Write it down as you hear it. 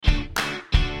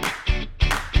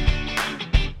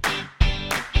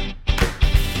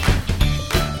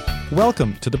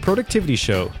Welcome to The Productivity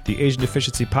Show, the Asian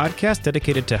efficiency podcast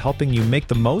dedicated to helping you make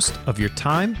the most of your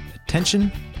time,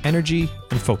 attention, energy,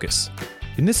 and focus.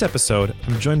 In this episode,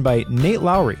 I'm joined by Nate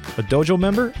Lowrie, a Dojo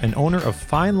member and owner of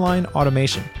FineLine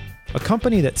Automation, a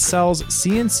company that sells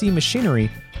CNC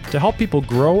machinery to help people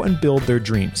grow and build their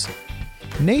dreams.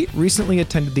 Nate recently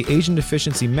attended the Asian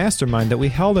Efficiency Mastermind that we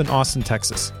held in Austin,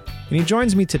 Texas, and he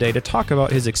joins me today to talk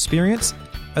about his experience,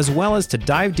 as well as to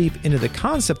dive deep into the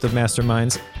concept of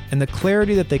masterminds and the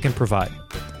clarity that they can provide.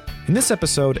 In this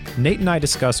episode, Nate and I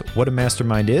discuss what a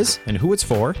mastermind is and who it's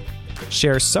for,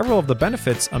 share several of the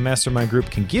benefits a mastermind group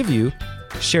can give you,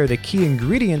 share the key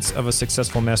ingredients of a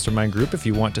successful mastermind group if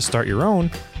you want to start your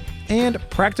own, and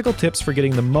practical tips for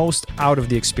getting the most out of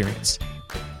the experience.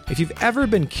 If you've ever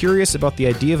been curious about the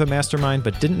idea of a mastermind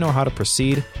but didn't know how to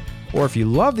proceed, or if you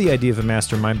love the idea of a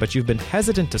mastermind but you've been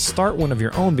hesitant to start one of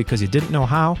your own because you didn't know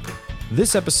how,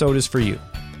 this episode is for you.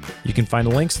 You can find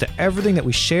links to everything that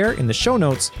we share in the show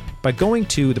notes by going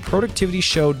to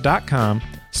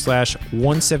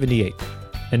theproductivityshow.com/178.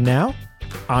 And now,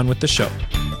 on with the show.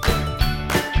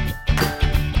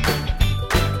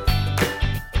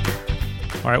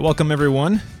 All right, welcome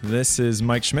everyone. This is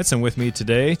Mike Schmitz, and with me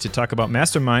today to talk about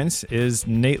masterminds is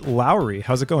Nate Lowrie.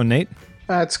 How's it going, Nate?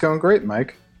 It's going great,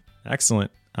 Mike. Excellent.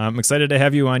 I'm excited to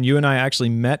have you on. You and I actually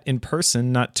met in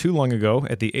person not too long ago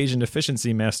at the Asian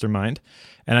Efficiency Mastermind.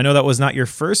 And I know that was not your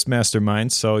first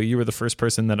mastermind, so you were the first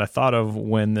person that I thought of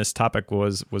when this topic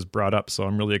was brought up. So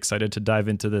I'm really excited to dive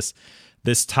into this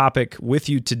topic with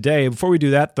you today. Before we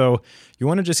do that, though, you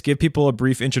want to just give people a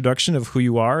brief introduction of who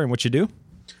you are and what you do?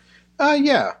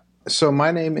 Yeah. So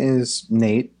my name is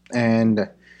Nate, and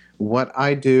what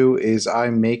I do is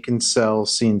I make and sell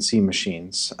CNC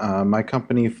machines. My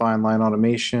company, FineLine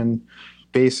Automation,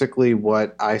 basically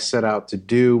what I set out to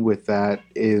do with that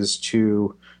is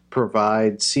to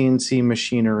provide CNC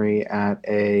machinery at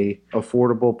a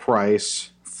affordable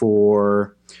price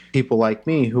for people like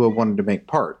me who have wanted to make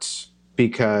parts.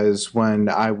 Because when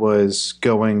I was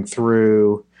going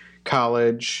through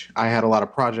college, I had a lot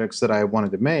of projects that I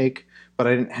wanted to make, but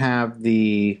I didn't have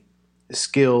the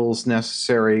skills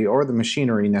necessary or the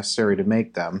machinery necessary to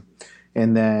make them.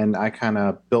 And then I kind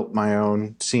of built my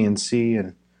own CNC,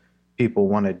 and people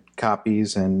wanted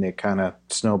copies, and it kind of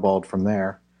snowballed from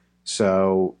there.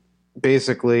 So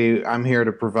basically, I'm here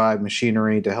to provide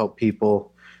machinery to help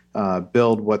people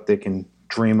build what they can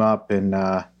dream up and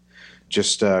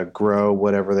just grow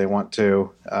whatever they want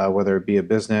to, whether it be a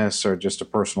business or just a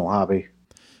personal hobby.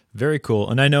 Very cool.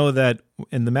 And I know that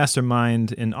in the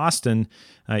mastermind in Austin,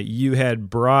 you had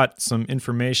brought some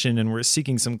information and were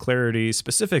seeking some clarity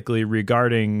specifically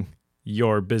regarding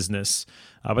your business.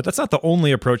 But that's not the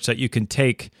only approach that you can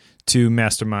take to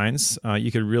masterminds. You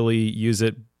could really use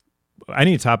it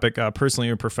any topic, personally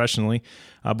or professionally.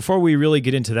 Before we really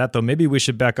get into that, though, maybe we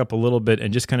should back up a little bit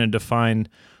and just kind of define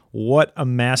what a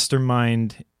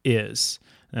mastermind is.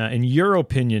 In your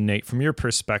opinion, Nate, from your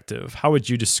perspective, how would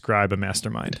you describe a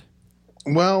mastermind?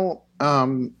 Well,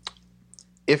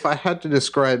 if I had to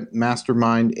describe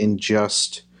mastermind in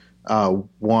just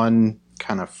one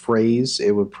kind of phrase,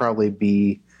 it would probably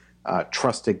be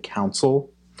trusted counsel.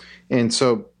 And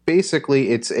so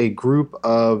basically it's a group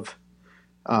of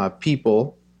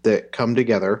people that come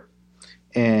together,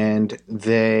 and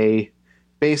they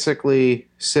basically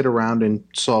sit around and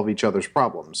solve each other's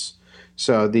problems.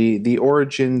 So the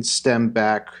origins stem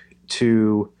back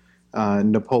to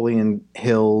Napoleon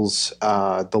Hill's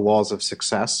The Laws of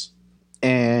Success.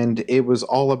 And it was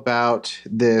all about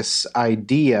this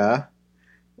idea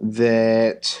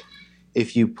that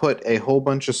if you put a whole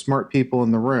bunch of smart people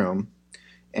in the room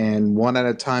and one at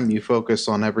a time you focus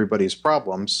on everybody's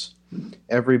problems,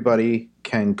 everybody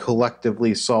can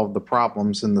collectively solve the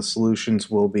problems, and the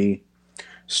solutions will be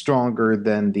stronger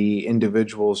than the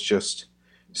individuals just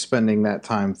spending that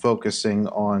time focusing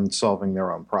on solving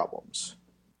their own problems.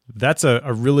 That's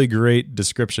a really great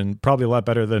description, probably a lot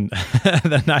better than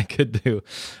than I could do.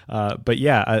 But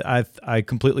yeah, I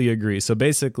completely agree. So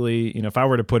basically, if I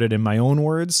were to put it in my own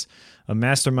words, a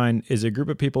mastermind is a group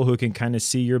of people who can kind of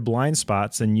see your blind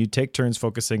spots, and you take turns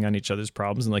focusing on each other's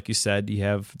problems. And like you said, you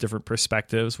have different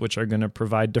perspectives, which are going to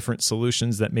provide different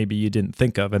solutions that maybe you didn't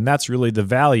think of. And that's really the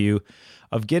value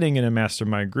of getting in a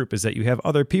mastermind group, is that you have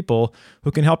other people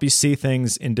who can help you see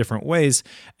things in different ways.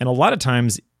 And a lot of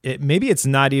times, maybe it's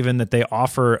not even that they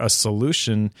offer a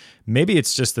solution. Maybe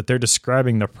it's just that they're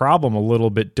describing the problem a little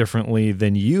bit differently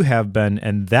than you have been,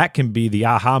 and that can be the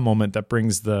aha moment that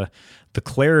brings the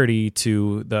clarity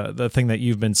to the thing that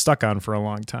you've been stuck on for a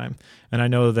long time. And I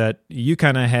know that you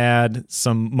kind of had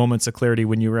some moments of clarity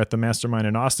when you were at the Mastermind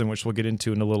in Austin, which we'll get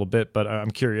into in a little bit. But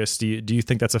I'm curious, do you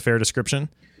think that's a fair description?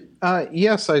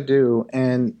 Yes, I do.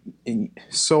 And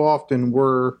so often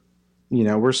we're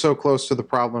so close to the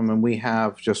problem and we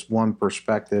have just one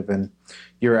perspective. And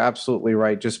you're absolutely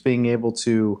right. Just being able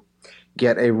to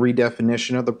get a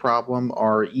redefinition of the problem,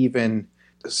 or even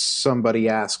somebody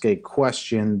ask a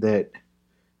question that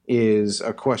is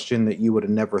a question that you would have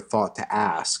never thought to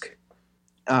ask,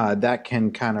 that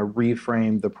can kind of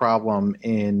reframe the problem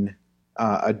in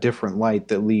a different light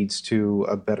that leads to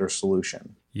a better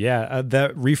solution. Yeah,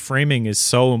 that reframing is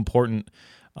so important.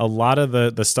 A lot of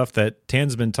the stuff that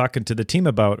Tan's been talking to the team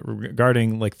about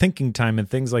regarding like thinking time and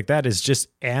things like that is just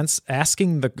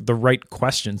asking the right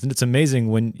questions. And it's amazing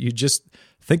when you just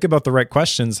think about the right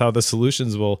questions, how the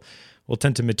solutions will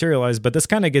tend to materialize. But this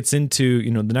kind of gets into,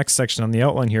 the next section on the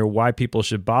outline here, why people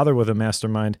should bother with a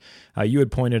mastermind. You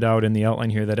had pointed out in the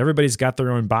outline here that everybody's got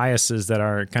their own biases that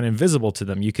are kind of invisible to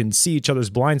them. You can see each other's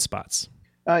blind spots.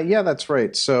 Yeah, that's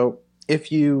right. So if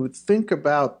you think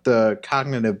about the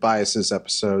cognitive biases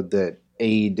episode that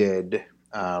A did,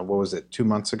 2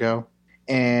 months ago?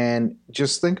 And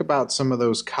just think about some of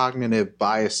those cognitive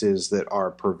biases that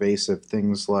are pervasive,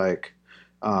 things like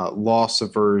loss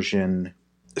aversion.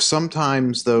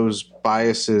 Sometimes those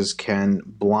biases can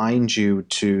blind you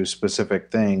to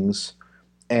specific things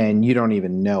and you don't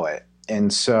even know it.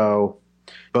 And so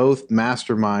both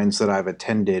masterminds that I've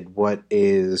attended, what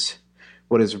is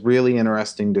really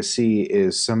interesting to see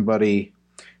is somebody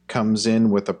comes in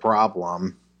with a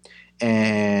problem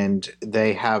and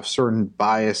they have certain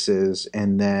biases,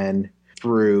 and then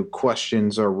through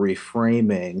questions or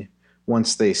reframing,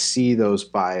 once they see those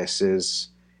biases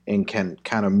and can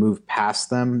kind of move past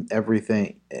them,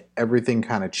 everything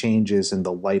kind of changes and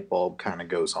the light bulb kind of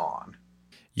goes on.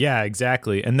 Yeah,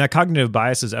 exactly. And that cognitive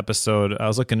biases episode, I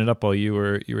was looking it up while you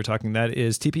were talking. That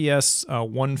is TPS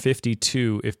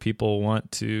 152. If people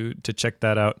want to check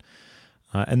that out.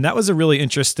 And that was a really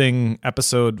interesting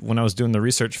episode when I was doing the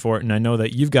research for it. And I know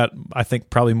that you've got, I think,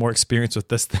 probably more experience with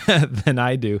this than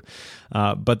I do.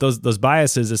 But those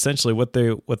biases, essentially what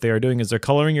they are doing is they're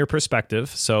coloring your perspective.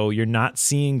 So you're not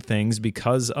seeing things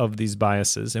because of these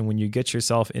biases. And when you get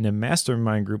yourself in a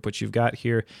mastermind group, which you've got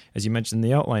here, as you mentioned in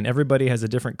the outline, everybody has a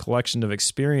different collection of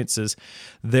experiences.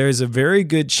 There's a very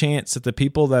good chance that the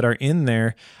people that are in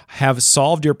there have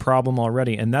solved your problem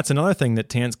already. And that's another thing that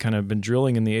Tan's kind of been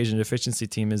drilling in the Asian efficiency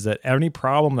team, is that any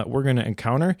problem that we're going to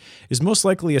encounter is most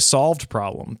likely a solved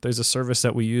problem. There's a service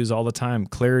that we use all the time,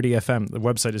 Clarity FM. The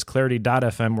website is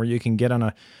clarity.fm, where you can get on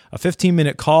a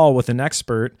 15-minute call with an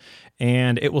expert,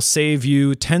 and it will save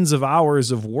you tens of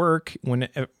hours of work when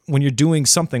you're doing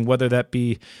something, whether that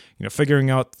be figuring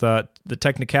out the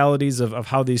technicalities of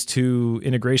how these two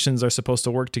integrations are supposed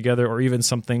to work together, or even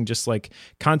something just like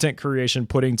content creation,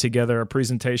 putting together a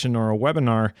presentation or a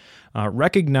webinar.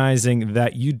 Recognizing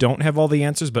that you don't have all the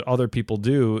answers, but other people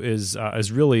do, is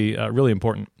really really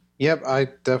important. Yep, I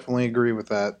definitely agree with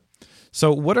that.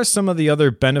 So what are some of the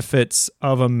other benefits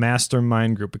of a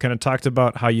mastermind group? We kind of talked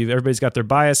about how everybody's got their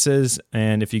biases,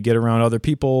 and if you get around other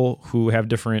people who have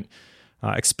different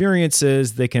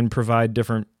experiences, they can provide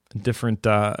different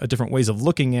ways of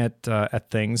looking at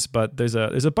things. But there's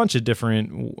a bunch of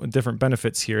different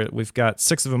benefits here. We've got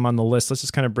 6 of them on the list. Let's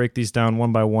just kind of break these down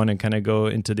one by one and kind of go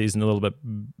into these in a little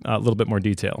bit more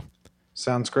detail.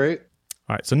 Sounds great.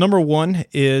 All right, so number 1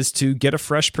 is to get a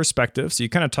fresh perspective. So you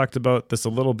kind of talked about this a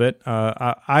little bit.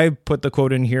 I put the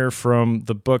quote in here from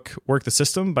the book Work the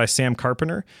System by Sam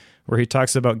Carpenter, where he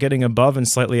talks about getting above and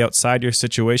slightly outside your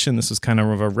situation. This was kind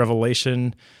of a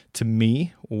revelation to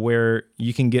me, where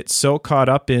you can get so caught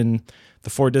up in the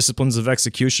 4 disciplines of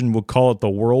execution, we'll call it the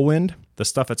whirlwind, the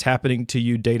stuff that's happening to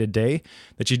you day to day,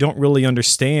 that you don't really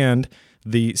understand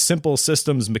the simple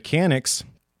systems mechanics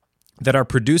that are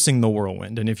producing the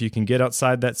whirlwind. And if you can get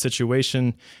outside that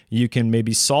situation, you can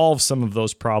maybe solve some of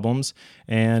those problems.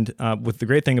 And with the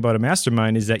great thing about a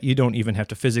mastermind is that you don't even have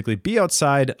to physically be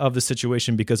outside of the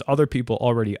situation, because other people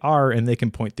already are, and they can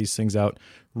point these things out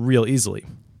real easily.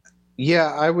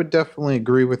 Yeah, I would definitely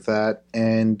agree with that.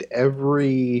 And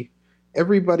everybody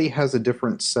has a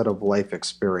different set of life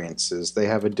experiences. They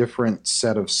have a different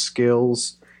set of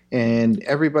skills, and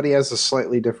everybody has a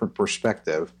slightly different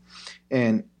perspective.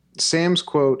 And Sam's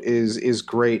quote is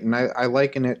great, and I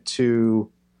liken it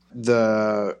to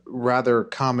the rather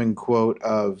common quote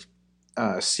of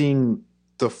seeing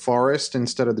the forest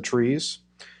instead of the trees.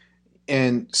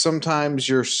 And sometimes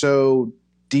you're so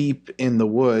deep in the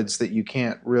woods that you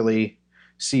can't really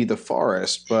see the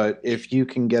forest, but if you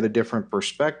can get a different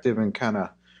perspective and kind of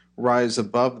rise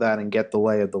above that and get the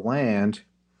lay of the land,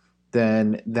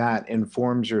 then that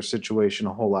informs your situation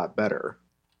a whole lot better.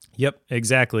 Yep,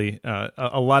 exactly.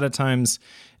 A lot of times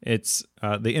it's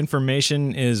the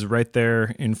information is right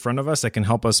there in front of us that can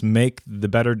help us make the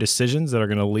better decisions that are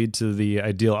going to lead to the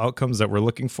ideal outcomes that we're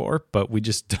looking for, but we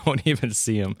just don't even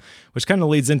see them, which kind of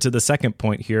leads into the second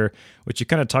point here, which you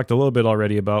kind of talked a little bit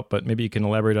already about, but maybe you can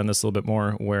elaborate on this a little bit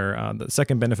more, where the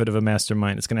second benefit of a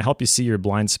mastermind is going to help you see your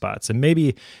blind spots. And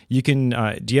maybe you can,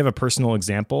 do you have a personal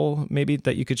example maybe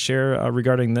that you could share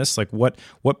regarding this? Like what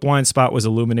blind spot was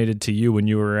illuminated to you when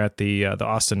you were at the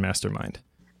Austin Mastermind?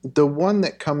 The one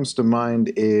that comes to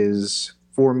mind is,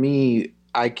 for me,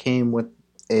 I came with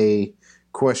a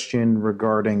question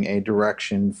regarding a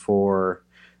direction for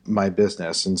my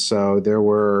business. And so there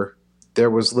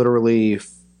was literally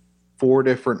 4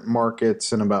 different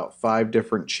markets and about 5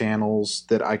 different channels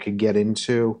that I could get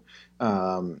into.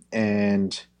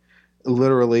 And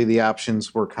literally the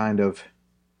options were kind of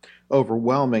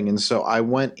overwhelming. And so I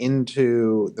went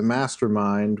into the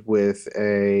mastermind with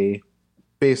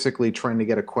basically trying to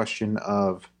get a question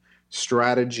of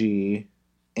strategy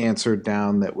answered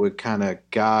down that would kind of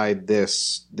guide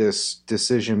this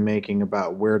decision making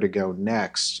about where to go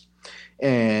next.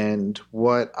 And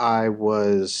what I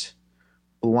was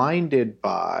blinded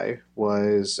by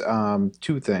was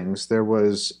 2 things.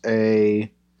 I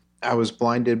was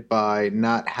blinded by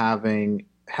not having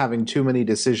too many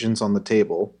decisions on the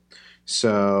table.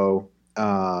 So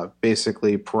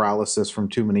basically paralysis from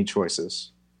too many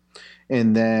choices.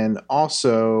 And then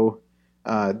also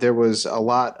there was a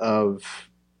lot of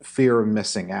fear of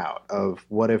missing out, of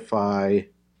what if I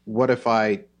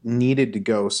needed to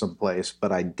go someplace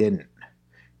but I didn't.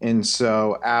 And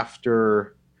so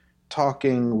after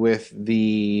talking with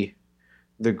the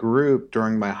group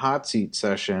during my hot seat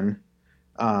session,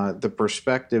 the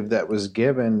perspective that was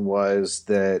given was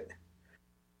that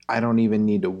I don't even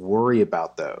need to worry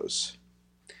about those.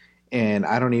 And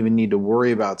I don't even need to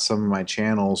worry about some of my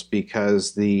channels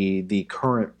because the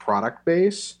current product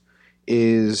base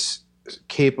is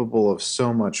capable of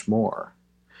so much more.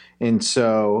 And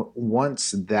so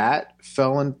once that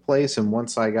fell in place and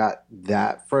once I got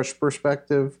that fresh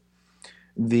perspective,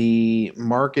 the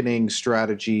marketing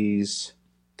strategies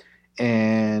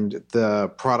and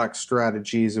the product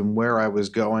strategies and where I was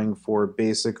going for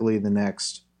basically the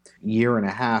next year and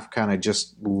a half kind of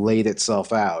just laid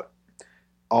itself out.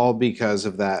 All because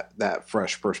of that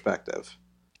fresh perspective.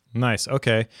 Nice.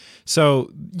 Okay.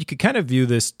 So you could kind of view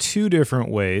this 2 different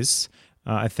ways,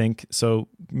 I think. So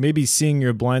maybe seeing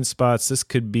your blind spots, this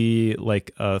could be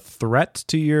like a threat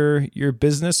to your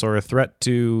business or a threat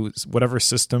to whatever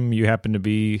system you happen to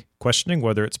be questioning,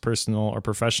 whether it's personal or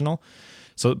professional.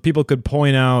 So people could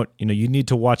point out, you need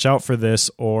to watch out for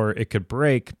this or it could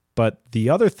break. But the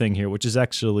other thing here, which is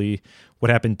actually what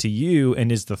happened to you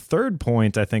and is the third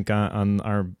point, I think, on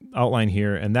our outline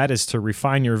here, and that is to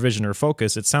refine your vision or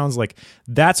focus. It sounds like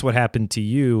that's what happened to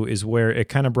you, is where it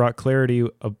kind of brought clarity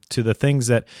to the things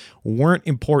that weren't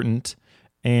important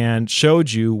and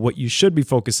showed you what you should be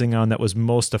focusing on that was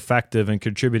most effective and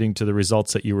contributing to the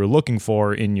results that you were looking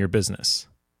for in your business.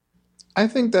 I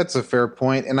think that's a fair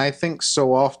point. And I think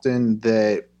so often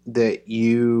that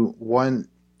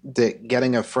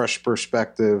getting a fresh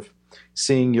perspective,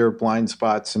 seeing your blind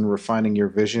spots and refining your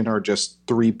vision are just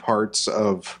 3 parts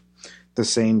of the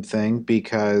same thing,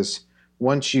 because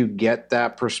once you get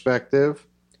that perspective,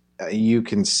 you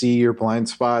can see your blind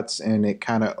spots and it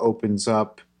kind of opens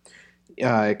up,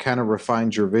 it kind of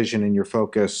refines your vision and your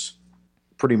focus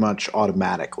pretty much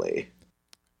automatically.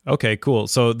 Okay, cool.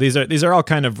 So these are all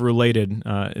kind of related.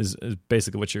 Is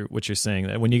basically what you're saying.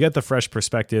 That when you get the fresh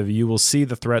perspective, you will see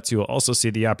the threats. You will also see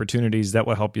the opportunities that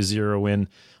will help you zero in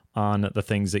on the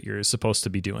things that you're supposed to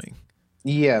be doing.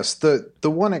 Yes, the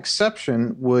one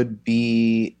exception would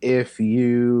be if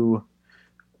you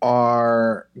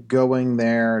are going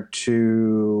there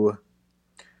to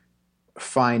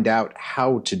find out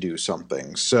how to do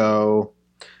something. So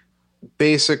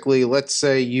basically, let's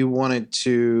say you wanted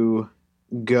to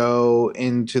go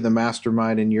into the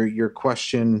mastermind and your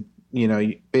question,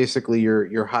 basically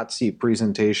your hot seat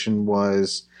presentation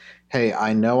was, hey,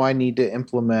 I know I need to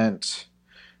implement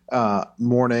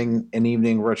morning and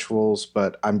evening rituals,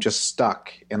 but I'm just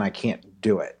stuck and I can't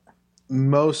do it.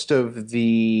 Most of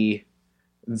the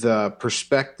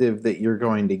perspective that you're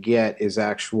going to get is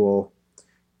actual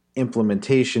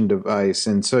implementation device.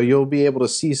 And so you'll be able to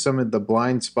see some of the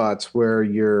blind spots where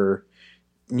you're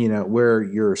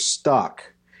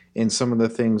stuck in some of the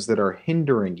things that are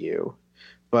hindering you.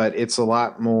 But it's a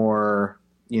lot more,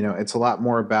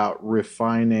 about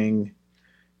refining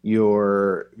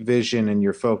your vision and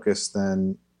your focus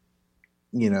than,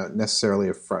 necessarily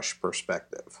a fresh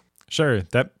perspective. Sure,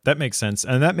 that makes sense,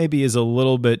 and that maybe is a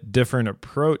little bit different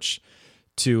approach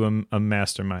to a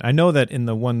mastermind. I know that in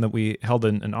the one that we held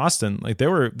in Austin, like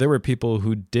there were people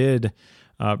who did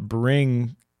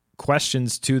bring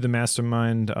questions to the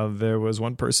mastermind. There was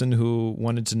one person who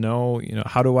wanted to know,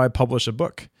 how do I publish a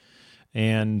book?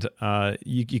 And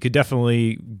you could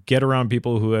definitely get around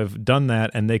people who have done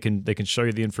that, and they can show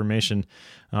you the information.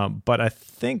 But I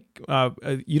think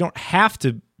you don't have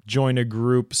to join a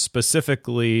group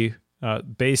specifically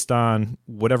based on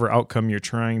whatever outcome you're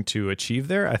trying to achieve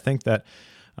there. I think that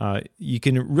you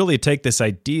can really take this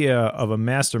idea of a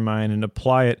mastermind and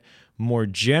apply it more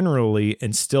generally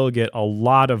and still get a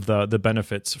lot of the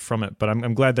benefits from it. But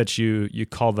I'm glad that you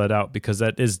called that out, because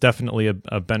that is definitely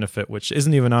a benefit, which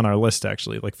isn't even on our list,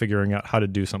 actually, like figuring out how to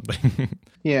do something.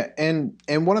 Yeah, and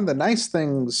one of the nice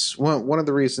things, one of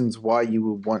the reasons why you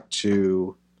would want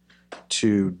to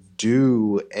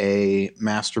do a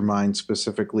mastermind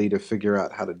specifically to figure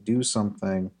out how to do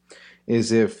something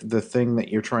is if the thing that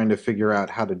you're trying to figure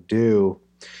out how to do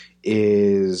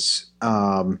is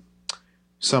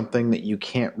something that you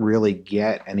can't really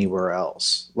get anywhere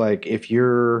else. Like if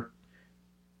you're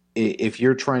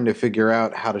trying to figure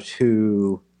out how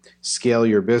to scale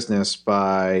your business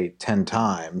by 10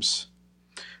 times,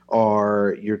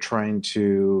 or you're trying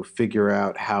to figure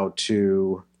out how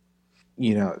to,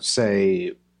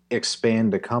 say,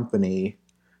 expand a company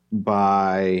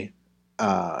by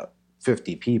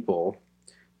 50 people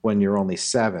when you're only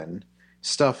 7,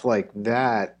 stuff like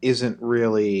that isn't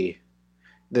really,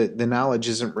 the knowledge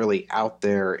isn't really out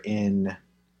there in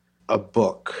a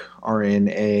book or in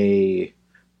a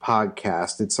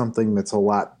podcast. It's something that's a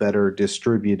lot better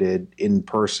distributed in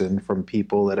person from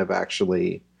people that have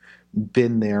actually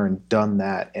been there and done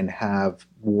that and have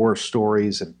war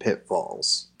stories and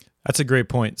pitfalls. That's a great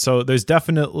point. So there's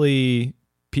definitely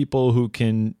people who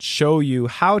can show you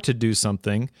how to do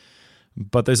something,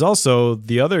 but there's also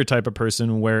the other type of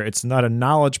person where it's not a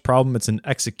knowledge problem, it's an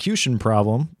execution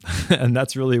problem. And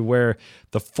that's really where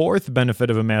the fourth benefit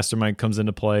of a mastermind comes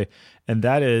into play, and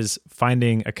that is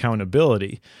finding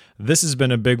accountability. This has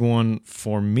been a big one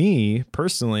for me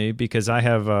personally, because I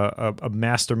have a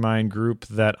mastermind group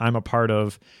that I'm a part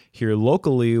of here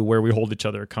locally where we hold each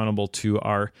other accountable to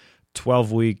our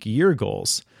 12-week year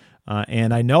goals.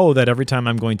 And I know that every time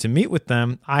I'm going to meet with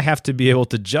them, I have to be able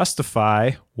to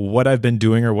justify what I've been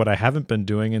doing or what I haven't been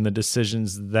doing and the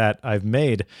decisions that I've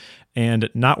made, and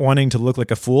not wanting to look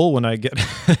like a fool when I get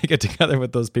together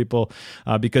with those people.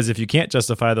 Because if you can't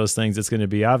justify those things, it's going to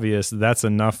be obvious. That's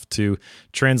enough to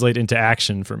translate into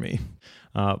action for me.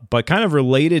 But kind of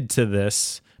related to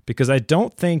this, because I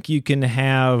don't think you can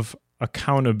have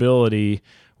accountability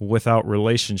without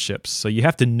relationships. So you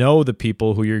have to know the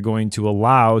people who you're going to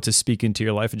allow to speak into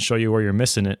your life and show you where you're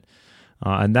missing it.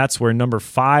 And that's where number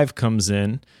 5 comes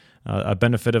in. A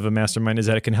benefit of a mastermind is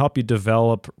that it can help you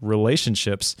develop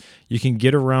relationships. You can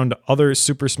get around other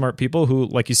super smart people who,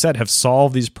 like you said, have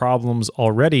solved these problems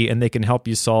already, and they can help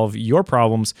you solve your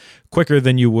problems quicker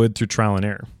than you would through trial and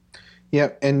error. Yeah,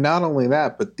 and not only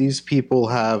that, but these people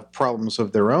have problems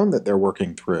of their own that they're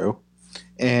working through.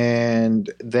 And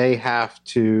they have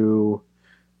to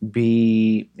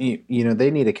be, they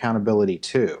need accountability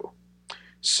too.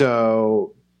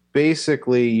 So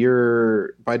basically,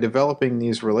 by developing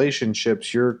these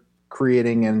relationships, you're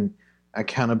creating an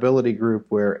accountability group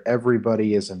where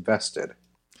everybody is invested.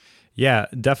 Yeah,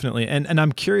 definitely. And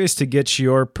I'm curious to get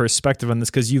your perspective on this,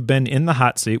 because you've been in the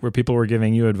hot seat where people were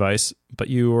giving you advice, but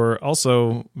you were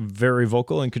also very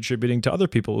vocal and contributing to other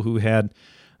people who had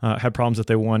problems that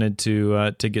they wanted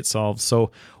to get solved.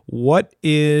 So what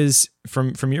is,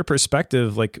 from your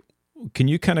perspective, like, can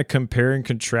you kind of compare and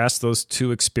contrast those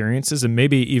two experiences, and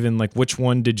maybe even like which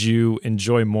one did you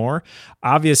enjoy more?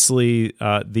 Obviously,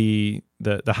 the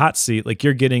hot seat, like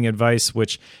you're getting advice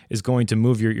which is going to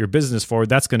move your business forward.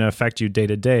 That's going to affect you day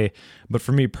to day. But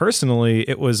for me personally,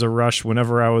 it was a rush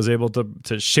whenever I was able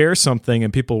to share something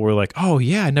and people were like, "Oh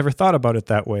yeah, I never thought about it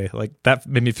that way." Like that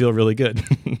made me feel really good.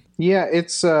 Yeah,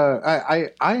 it's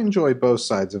I enjoy both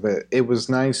sides of it. It was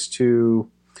nice to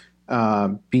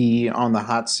be on the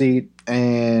hot seat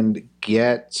and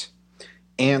get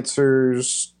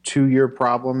answers to your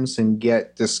problems and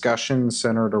get discussions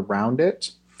centered around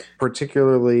it.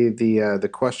 Particularly the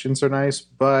questions are nice,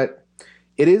 but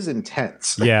it is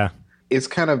intense. Yeah. It's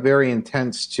kind of very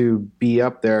intense to be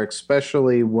up there,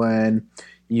 especially when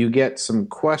you get some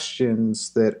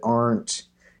questions that aren't,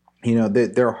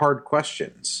 they're hard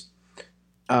questions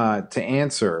to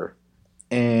answer.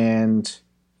 And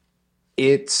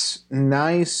it's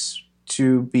nice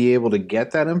to be able to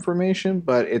get that information,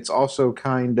 but it's also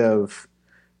kind of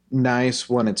nice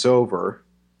when it's over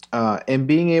And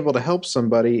being able to help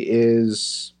somebody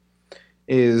is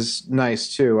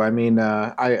nice too. I mean,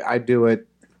 I do it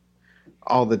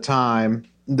all the time.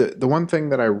 The one thing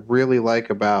that I really like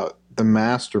about the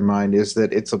Mastermind is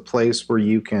that it's a place where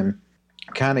you can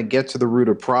kind of get to the root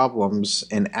of problems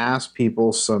and ask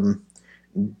people some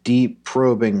deep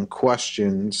probing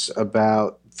questions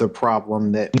about the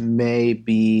problem that may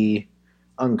be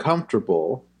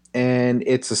uncomfortable. And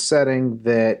it's a setting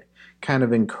that kind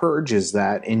of encourages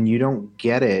that, and you don't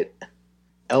get it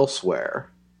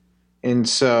elsewhere. And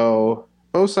so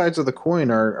both sides of the coin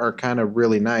are kind of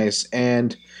really nice.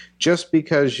 And just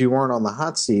because you aren't on the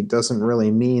hot seat doesn't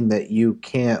really mean that you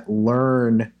can't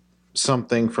learn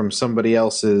something from somebody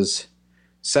else's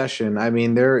session. I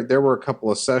mean, there were a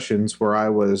couple of sessions where I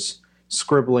was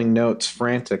scribbling notes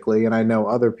frantically, and I know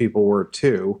other people were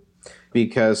too,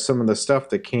 because some of the stuff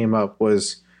that came up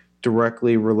was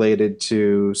directly related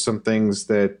to some things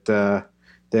that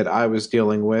I was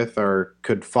dealing with or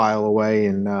could file away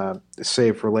and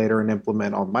save for later and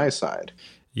implement on my side.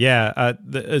 Yeah,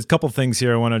 there's a couple things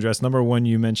here I want to address. Number one,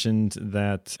 you mentioned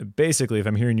that basically, if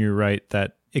I'm hearing you right,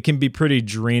 that it can be pretty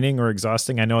draining or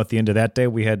exhausting. I know at the end of that day,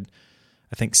 we had,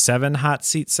 I think, 7 hot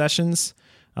seat sessions.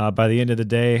 By the end of the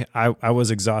day, I was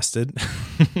exhausted.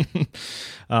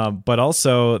 But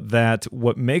also that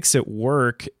what makes it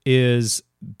work is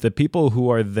the people who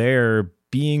are there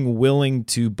being willing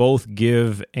to both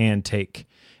give and take.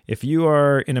 If you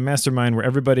are in a mastermind where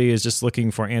everybody is just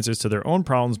looking for answers to their own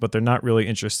problems, but they're not really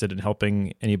interested in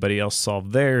helping anybody else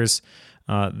solve theirs,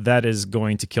 that is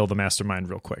going to kill the mastermind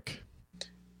real quick.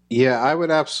 Yeah, I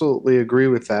would absolutely agree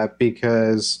with that,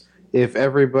 because if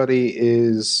everybody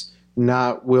is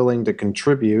not willing to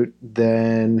contribute,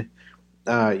 then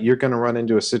you're going to run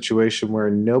into a situation where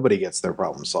nobody gets their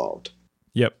problem solved.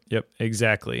 Yep,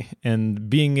 exactly. And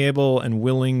being able and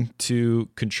willing to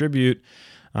contribute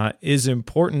is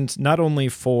important, not only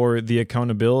for the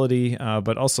accountability,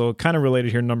 but also kind of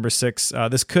related here, number 6.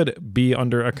 This could be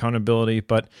under accountability,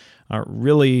 but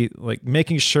really like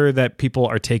making sure that people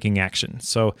are taking action.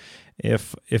 So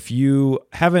if you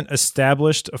haven't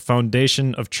established a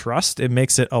foundation of trust, it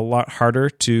makes it a lot harder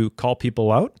to call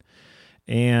people out.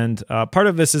 And part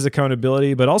of this is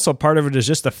accountability, but also part of it is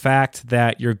just the fact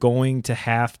that you're going to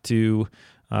have to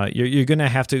you're going to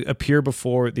have to appear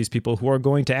before these people who are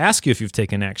going to ask you if you've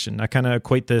taken action. I kind of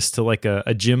equate this to like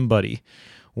a gym buddy,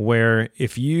 where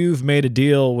if you've made a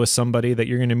deal with somebody that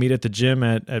you're going to meet at the gym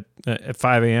at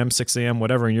 5 a.m., 6 a.m.,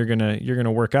 whatever, and you're going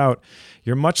to work out,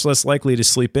 you're much less likely to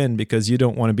sleep in because you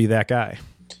don't want to be that guy.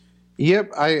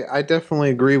 Yep, I definitely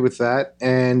agree with that.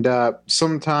 And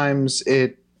sometimes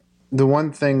the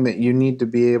one thing that you need to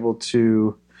be able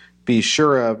to be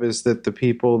sure of is that the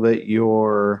people that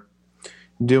you're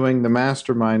doing the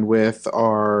mastermind with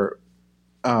are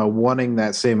wanting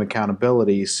that same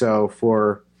accountability. So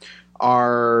for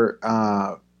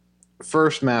our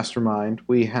first mastermind,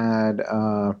 we had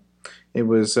it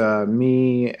was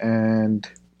me and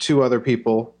 2 other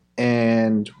people,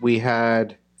 and we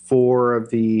had 4 of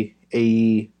the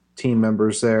AE team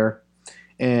members there,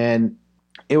 and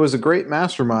it was a great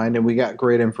mastermind and we got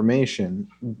great information,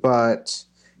 but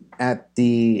at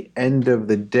the end of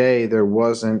the day, there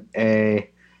wasn't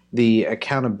the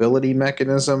accountability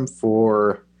mechanism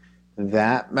for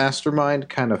that mastermind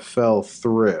kind of fell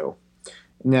through.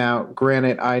 Now,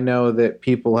 granted, I know that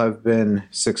people have been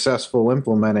successful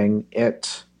implementing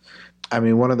it. I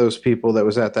mean, one of those people that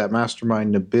was at that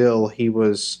mastermind, Nabil, he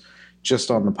was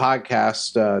just on the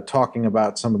podcast talking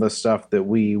about some of the stuff that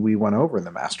we went over in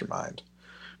the mastermind.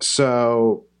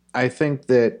 So I think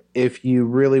that if you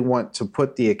really want to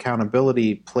put the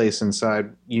accountability place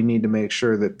inside, you need to make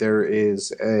sure that there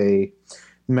is a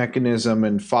mechanism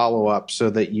and follow-up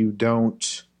so that you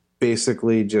don't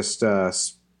basically just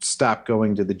stop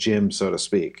going to the gym, so to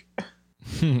speak.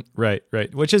 Right.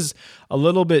 Which is a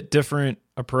little bit different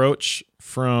approach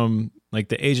from like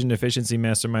the agent efficiency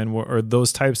mastermind or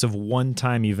those types of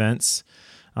one-time events.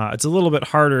 It's a little bit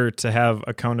harder to have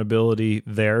accountability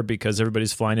there because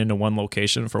everybody's flying into one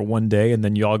location for one day and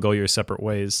then you all go your separate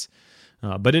ways.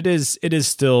 But it is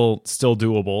still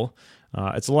doable.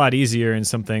 It's a lot easier in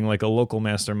something like a local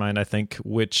mastermind, I think,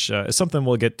 which is something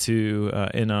we'll get to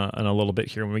in a little bit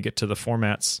here when we get to the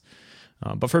formats.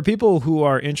 But for people who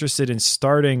are interested in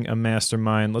starting a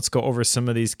mastermind, let's go over some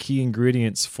of these key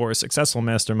ingredients for a successful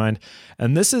mastermind.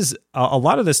 And this is a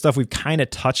lot of this stuff we've kind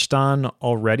of touched on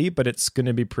already, but it's going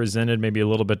to be presented maybe a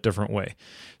little bit different way.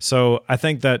 So I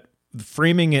think that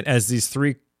framing it as these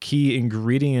 3 key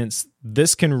ingredients,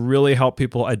 this can really help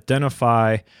people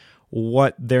identify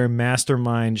what their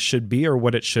mastermind should be or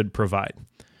what it should provide.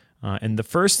 And the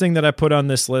first thing that I put on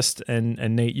this list, and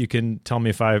Nate, you can tell me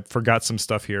if I forgot some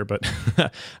stuff here, but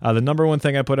the number one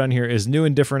thing I put on here is new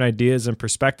and different ideas and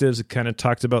perspectives. It kind of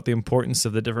talked about the importance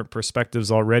of the different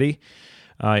perspectives already.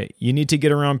 You need to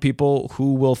get around people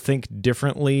who will think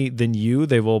differently than you.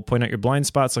 They will point out your blind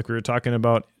spots, like we were talking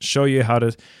about, show you how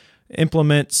to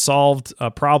implement solved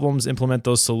problems, implement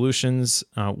those solutions.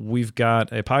 We've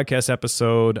got a podcast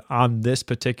episode on this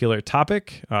particular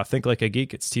topic. Think Like a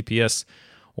Geek. It's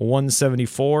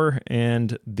TPS174,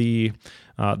 and the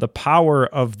power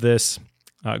of this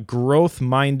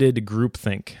growth-minded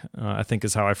groupthink, I think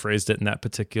is how I phrased it in that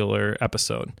particular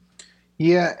episode.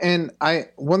 Yeah, and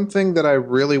one thing that I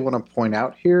really want to point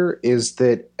out here is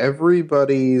that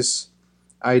everybody's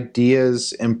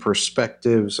ideas and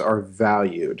perspectives are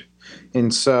valued.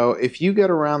 And so if you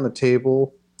get around the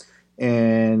table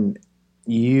and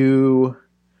you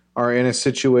are in a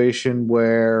situation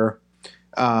where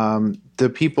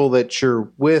the people that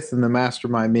you're with in the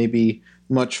mastermind may be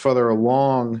much further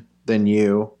along than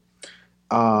you,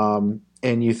 and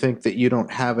you think that you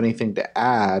don't have anything to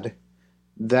add,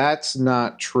 that's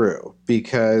not true,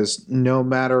 because no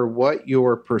matter what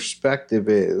your perspective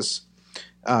is,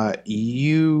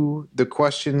 the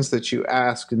questions that you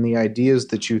ask and the ideas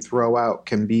that you throw out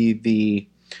can be the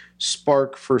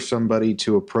spark for somebody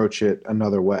to approach it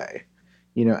another way.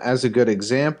 You know, as a good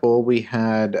example, we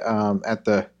had at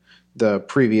the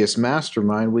previous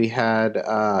mastermind, we had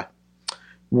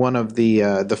one of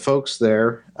the folks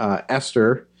there,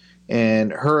 Esther,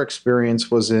 and her experience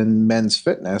was in men's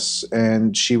fitness,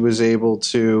 and she was able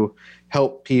to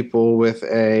help people with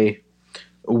a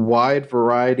wide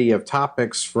variety of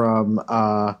topics from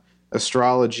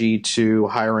astrology to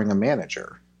hiring a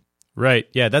manager. Right.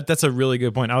 Yeah, that's a really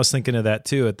good point. I was thinking of that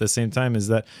too at the same time, is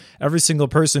that every single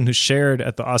person who shared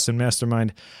at the Austin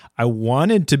Mastermind, I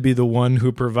wanted to be the one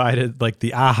who provided like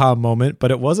the aha moment,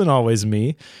 but it wasn't always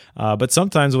me. But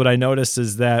sometimes what I noticed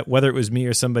is that whether it was me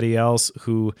or somebody else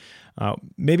who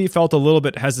maybe felt a little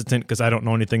bit hesitant because I don't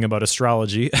know anything about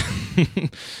astrology,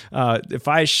 if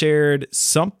I shared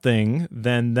something,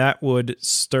 then that would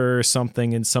stir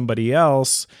something in somebody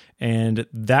else. And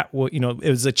that would, it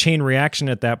was a chain reaction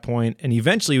at that point. And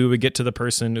eventually we would get to the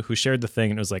person who shared the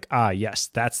thing and it was like, yes,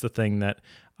 that's the thing that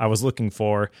I was looking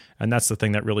for. And that's the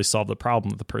thing that really solved the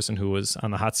problem of the person who was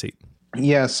on the hot seat.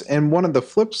 Yes. And one of the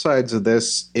flip sides of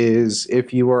this is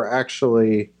if you are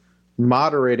actually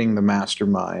moderating the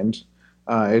mastermind,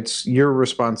 it's your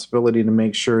responsibility to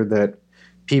make sure that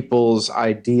people's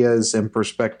ideas and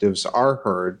perspectives are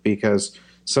heard, because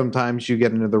sometimes you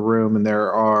get into the room and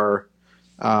there are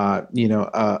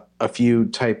a few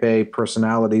type A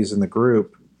personalities in the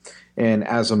group. And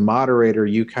as a moderator,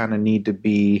 you kind of need to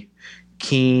be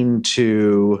keen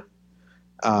to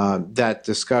that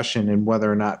discussion and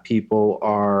whether or not people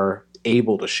are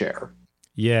able to share.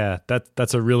 Yeah,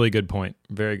 that's a really good point.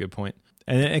 Very good point.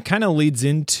 And it kind of leads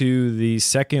into the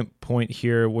second point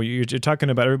here, where you're talking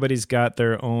about everybody's got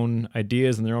their own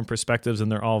ideas and their own perspectives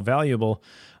and they're all valuable.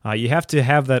 You have to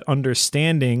have that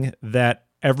understanding that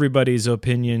everybody's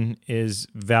opinion is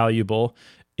valuable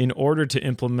in order to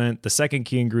implement the second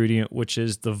key ingredient, which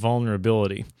is the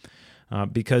vulnerability.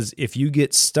 Because if you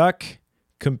get stuck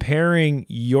comparing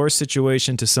your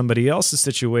situation to somebody else's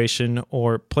situation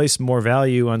or place more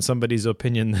value on somebody's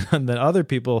opinion than other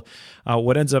people,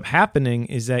 what ends up happening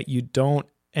is that you don't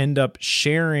end up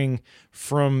sharing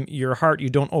from your heart. You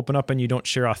don't open up and you don't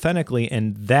share authentically,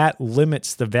 and that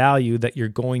limits the value that you're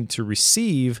going to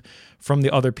receive from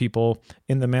the other people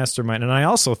in the mastermind. And I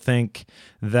also think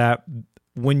that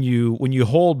when you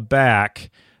hold back,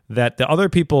 that the other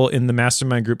people in the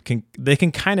mastermind group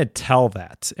can kind of tell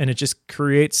that, and it just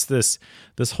creates this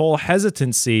whole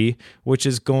hesitancy, which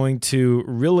is going to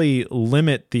really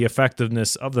limit the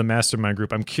effectiveness of the mastermind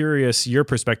group. I'm curious your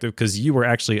perspective, because you were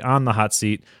actually on the hot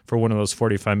seat for one of those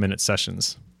 45-minute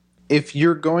sessions. If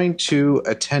you're going to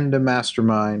attend a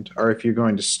mastermind, or if you're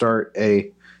going to start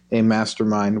a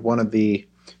mastermind, one of the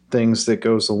things that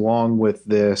goes along with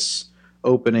this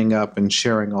opening up and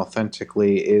sharing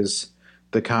authentically is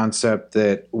the concept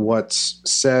that what's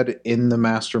said in the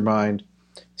mastermind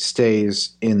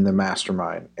stays in the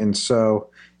mastermind. And so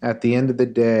at the end of the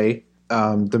day,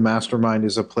 the mastermind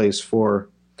is a place for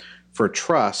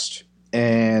trust,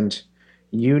 and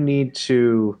you need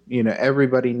to,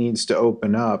 everybody needs to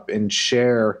open up and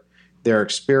share their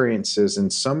experiences.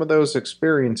 And some of those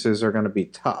experiences are going to be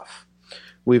tough.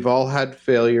 We've all had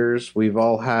failures. We've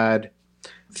all had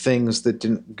things that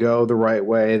didn't go the right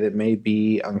way that may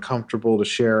be uncomfortable to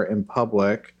share in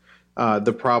public.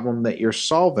 The problem that you're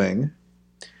solving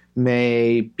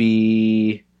may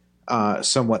be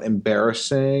somewhat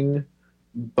embarrassing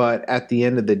But at the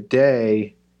end of the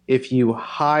day, if you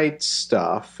hide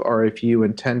stuff or if you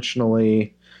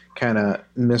intentionally kind of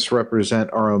misrepresent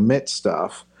or omit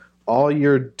stuff, all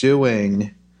you're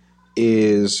doing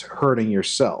is hurting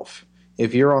yourself.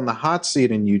 If you're on the hot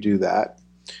seat and you do that,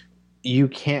 you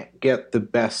can't get the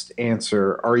best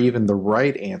answer or even the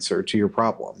right answer to your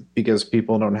problem because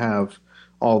people don't have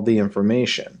all the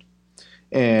information.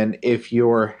 And if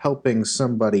you're helping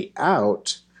somebody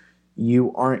out,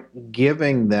 you aren't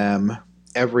giving them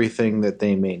everything that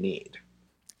they may need.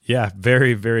 Yeah,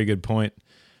 very, very good point.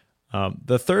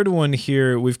 The third one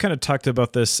here, we've kind of talked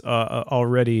about this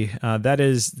already. That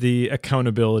is the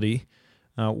accountability.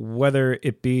 Whether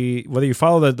you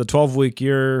follow the 12-week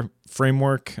year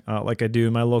framework, like I do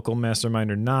in my local mastermind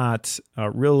or not,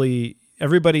 really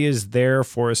everybody is there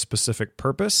for a specific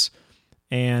purpose,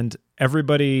 and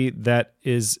everybody that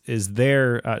is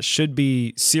there should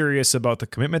be serious about the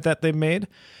commitment that they've made.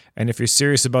 And if you're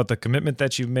serious about the commitment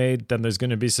that you've made, then there's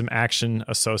going to be some action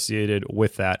associated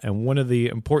with that. And one of the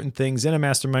important things in a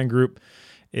mastermind group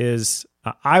is,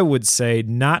 I would say,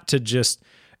 not to just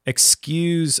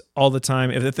excuse all the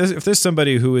time. If there's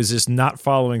somebody who is just not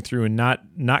following through and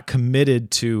not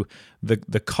committed to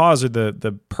the cause or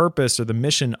the purpose or the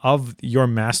mission of your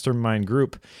mastermind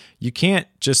group, you can't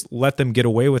just let them get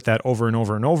away with that over and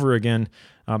over and over again,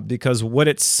 because what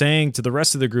it's saying to the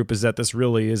rest of the group is that this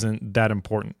really isn't that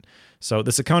important. So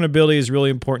this accountability is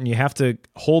really important. You have to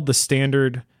hold the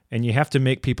standard, and you have to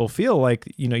make people feel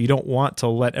like, you don't want to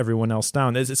let everyone else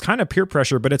down. It's kind of peer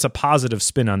pressure, but it's a positive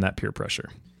spin on that peer pressure.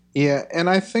 Yeah, and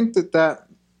I think that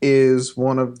is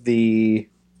one of the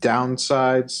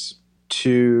downsides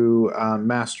to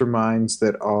masterminds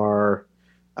that are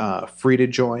free to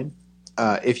join.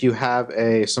 If you have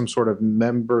some sort of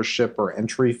membership or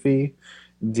entry fee,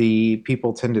 the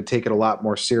people tend to take it a lot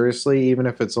more seriously, even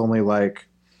if it's only like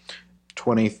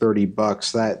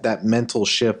 $20-$30. That mental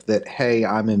shift that, hey,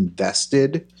 I'm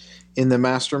invested in the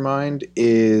mastermind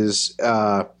is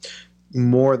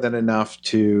more than enough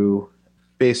to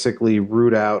basically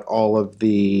root out all of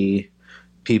the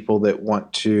people that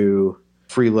want to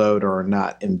freeload or are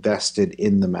not invested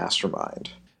in the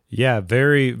mastermind. Yeah,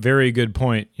 very, very good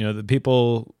point. The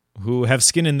people who have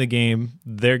skin in the game,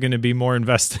 they're going to be more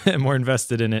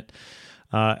invested in it.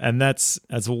 And that's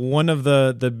one of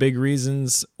the big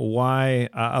reasons why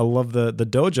I love the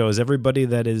dojo, is everybody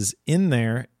that is in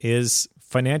there is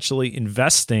financially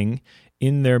investing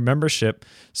in their membership.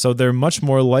 So they're much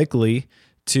more likely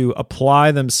to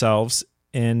apply themselves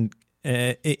in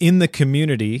the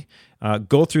community,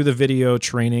 go through the video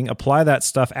training, apply that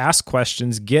stuff, ask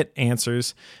questions, get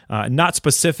answers. Not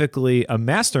specifically a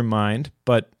mastermind,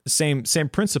 but same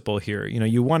principle here.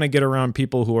 You want to get around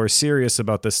people who are serious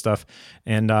about this stuff,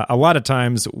 and a lot of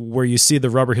times where you see the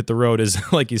rubber hit the road is,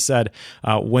 like you said,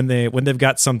 when they've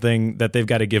got something that they've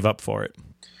got to give up for it.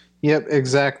 Yep,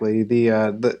 exactly.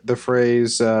 The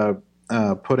phrase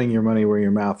 "putting your money where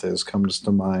your mouth is" comes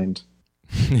to mind.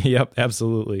 Yep,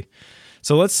 absolutely.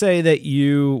 So let's say that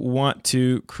you want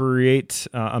to create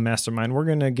a mastermind. We're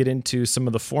going to get into some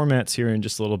of the formats here in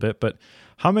just a little bit, but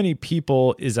how many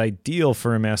people is ideal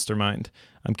for a mastermind?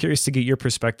 I'm curious to get your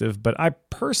perspective, but I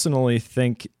personally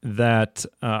think that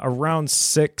around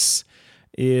 6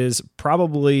 is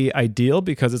probably ideal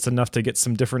because it's enough to get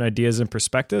some different ideas and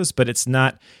perspectives, but it's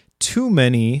not too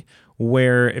many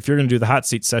where if you're going to do the hot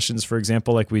seat sessions, for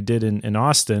example, like we did in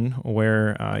Austin,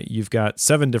 where you've got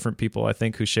 7 different people, I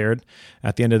think, who shared.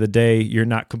 At the end of the day, you're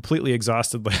not completely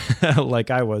exhausted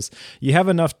like I was. You have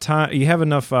enough time. You have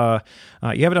enough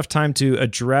time to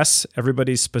address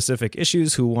everybody's specific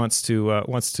issues who wants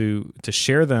to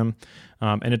share them,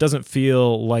 and it doesn't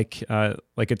feel like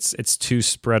it's too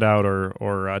spread out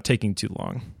or taking too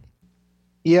long.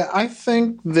 Yeah, I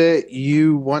think that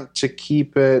you want to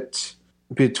keep it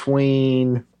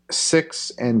between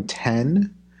 6 and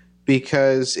 10,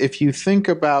 because if you think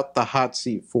about the hot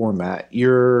seat format,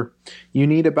 you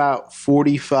need about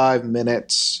 45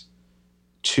 minutes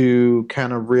to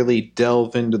kind of really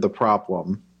delve into the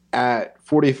problem. At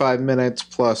 45 minutes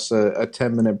plus a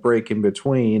 10-minute break in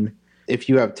between, if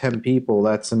you have 10 people,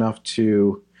 that's enough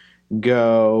to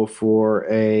go for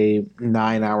a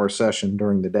 9-hour session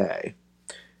during the day.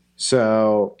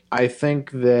 So I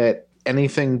think that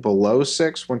anything below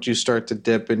 6, once you start to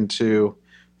dip into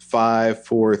 5,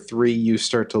 4, 3, you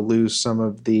start to lose some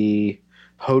of the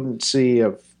potency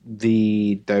of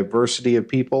the diversity of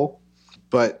people.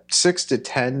 But 6 to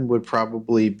 10 would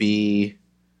probably be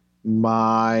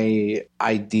my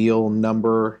ideal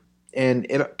number. And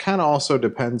it kind of also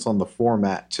depends on the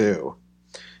format too.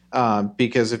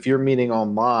 Because if you're meeting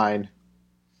online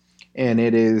and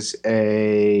it is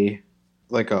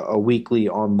like a weekly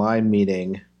online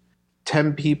meeting,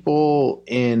 10 people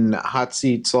in hot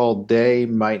seats all day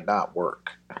might not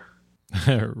work.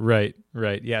 Right.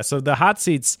 Yeah. So the hot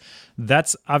seats,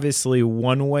 that's obviously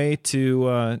one way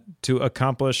to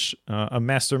accomplish a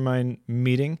mastermind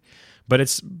meeting, but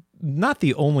it's not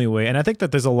the only way. And I think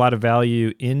that there's a lot of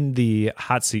value in the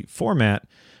hot seat format.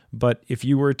 But if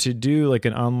you were to do like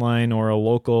an online or a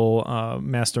local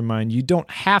mastermind, you don't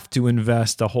have to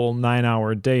invest a whole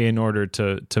 9-hour day in order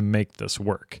to make this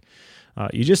work.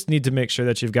 You just need to make sure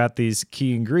that you've got these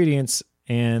key ingredients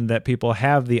and that people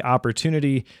have the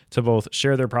opportunity to both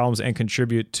share their problems and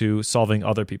contribute to solving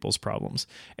other people's problems.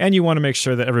 And you want to make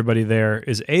sure that everybody there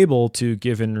is able to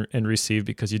give and receive,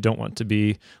 because you don't want to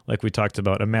be, like we talked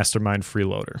about, a mastermind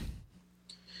freeloader.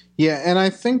 Yeah, and I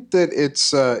think that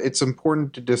it's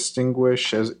important to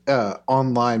distinguish as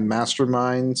online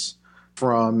masterminds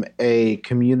from a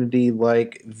community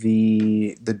like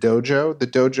the Dojo. The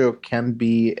Dojo can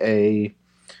be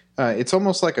it's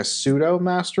almost like a pseudo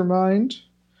mastermind,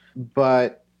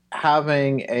 but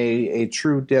having a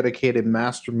true dedicated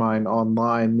mastermind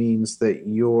online means that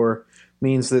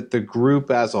the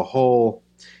group as a whole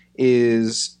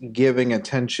is giving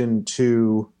attention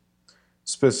to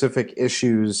specific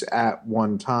issues at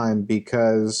one time,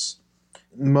 because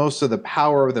most of the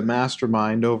power of the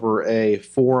mastermind over a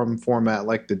forum format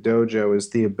like the Dojo is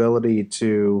the ability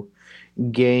to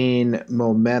gain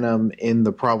momentum in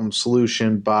the problem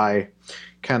solution by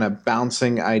kind of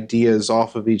bouncing ideas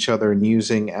off of each other and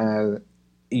using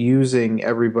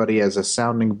everybody as a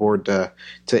sounding board to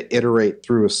iterate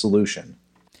through a solution.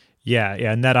 Yeah,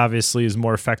 and that obviously is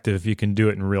more effective if you can do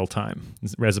it in real time,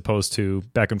 as opposed to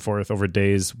back and forth over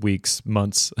days, weeks,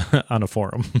 months on a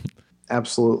forum.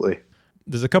 Absolutely.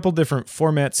 There's a couple different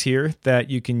formats here that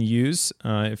you can use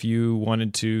if you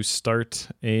wanted to start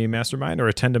a mastermind or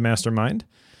attend a mastermind.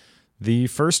 The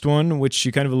first one, which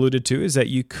you kind of alluded to, is that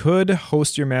you could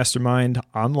host your mastermind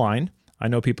online. I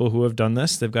know people who have done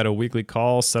this. They've got a weekly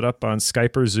call set up on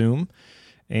Skype or Zoom.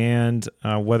 And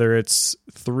whether it's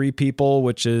 3 people,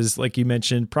 which is, like you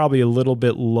mentioned, probably a little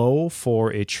bit low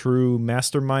for a true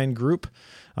mastermind group,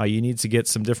 you need to get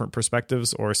some different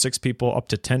perspectives, or 6 people up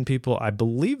to 10 people. I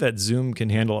believe that Zoom can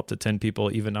handle up to 10 people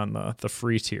even on the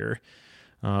free tier.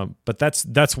 But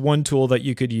that's one tool that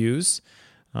you could use.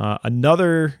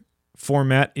 Another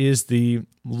format is the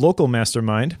local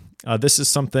mastermind. This is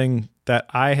something that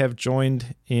I have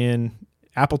joined in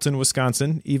Appleton,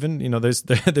 Wisconsin. Even,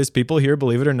 there's people here,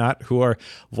 believe it or not, who are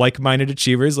like-minded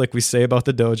achievers, like we say about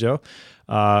the Dojo.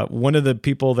 One of the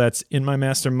people that's in my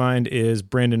mastermind is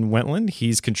Brandon Wentland.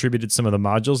 He's contributed some of the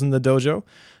modules in the Dojo.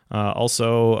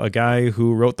 Also, a guy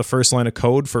who wrote the first line of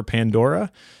code for Pandora.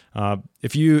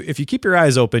 If you keep your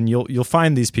eyes open, you'll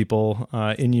find these people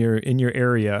in your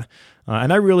area.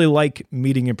 And I really like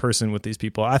meeting in person with these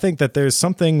people. I think that there's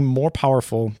something more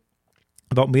powerful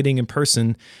about meeting in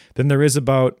person than there is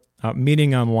about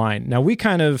meeting online. Now, we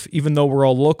kind of, even though we're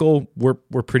all local, we're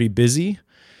pretty busy.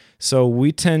 So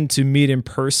we tend to meet in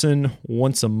person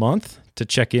once a month to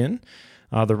check in.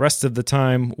 The rest of the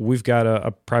time, we've got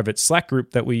a private Slack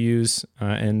group that we use,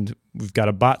 and we've got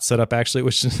a bot set up, actually,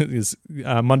 which is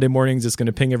Monday mornings. It's going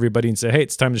to ping everybody and say, hey,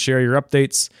 it's time to share your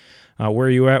updates. Where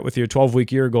are you at with your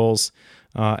 12-week year goals?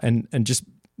 And just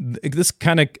this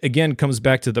kind of, again, comes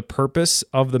back to the purpose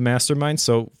of the mastermind.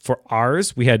 So for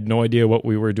ours, we had no idea what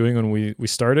we were doing when we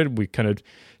started. We kind of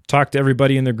talked to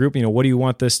everybody in the group, what do you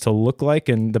want this to look like?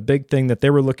 And the big thing that they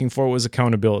were looking for was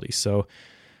accountability. So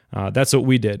that's what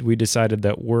we did. We decided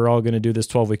that we're all going to do this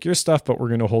 12-week year stuff, but we're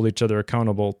going to hold each other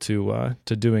accountable to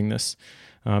doing this.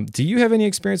 Do you have any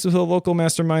experience with a local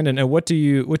mastermind? And what do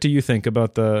you think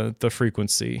about the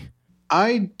frequency?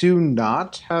 I do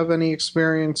not have any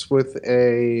experience with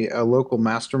a local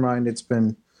mastermind. It's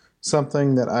been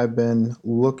something that I've been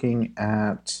looking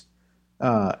at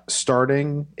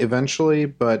starting eventually,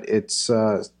 but it's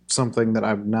something that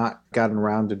I've not gotten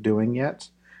around to doing yet.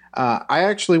 I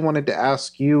actually wanted to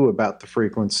ask you about the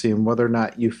frequency and whether or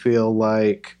not you feel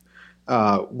like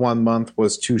 1 month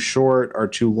was too short or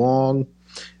too long,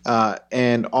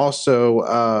 and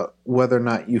also whether or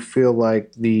not you feel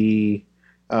like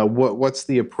what's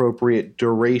the appropriate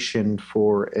duration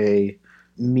for a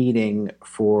meeting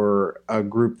for a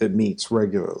group that meets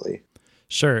regularly.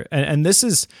 Sure. And this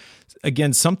is,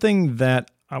 again, something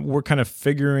that we're kind of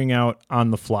figuring out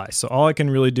on the fly. So all I can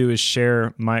really do is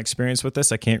share my experience with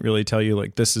this. I can't really tell you,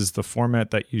 like, this is the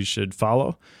format that you should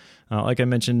follow. Like I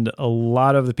mentioned, a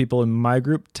lot of the people in my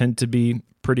group tend to be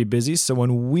pretty busy. So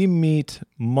when we meet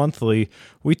monthly,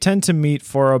 we tend to meet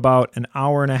for about an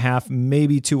hour and a half,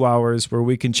 maybe 2 hours, where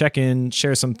we can check in,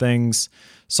 share some things,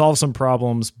 solve some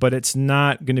problems, but it's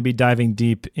not going to be diving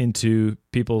deep into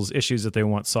people's issues that they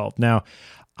want solved. Now,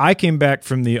 I came back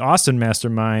from the Austin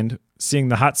Mastermind seeing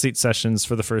the hot seat sessions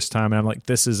for the first time, and I'm like,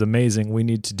 this is amazing. We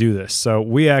need to do this. So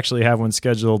we actually have one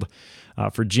scheduled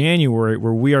for January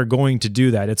where we are going to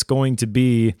do that. It's going to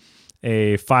be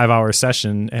a 5-hour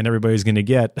session, and everybody's going to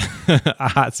get a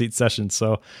hot seat session.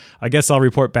 So I guess I'll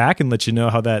report back and let you know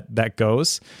how that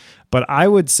goes. But I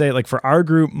would say, like, for our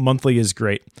group, monthly is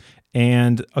great.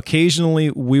 And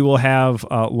occasionally we will have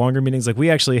longer meetings. Like, we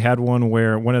actually had one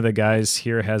where one of the guys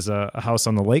here has a house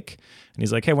on the lake, and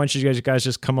he's like, hey, why don't you guys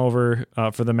just come over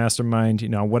for the mastermind,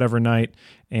 whatever night,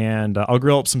 and I'll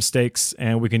grill up some steaks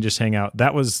and we can just hang out.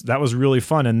 That was really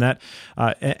fun. And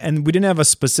and we didn't have a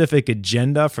specific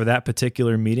agenda for that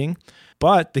particular meeting,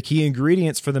 but the key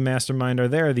ingredients for the mastermind are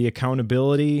there: the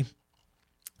accountability,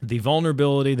 the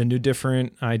vulnerability, the new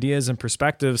different ideas and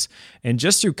perspectives. And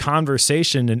just through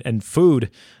conversation and food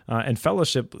and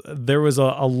fellowship, there was a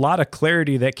lot of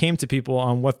clarity that came to people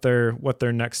on what their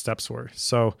next steps were.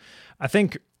 So I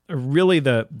think really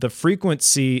the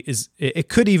frequency it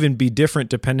could even be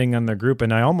different depending on the group.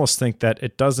 And I almost think that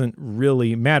it doesn't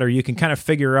really matter. You can kind of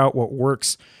figure out what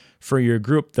works for your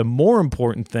group. The more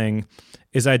important thing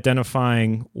is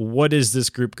identifying what is this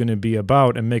group going to be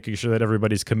about and making sure that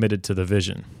everybody's committed to the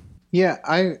vision. Yeah,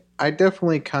 I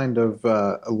definitely kind of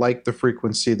like the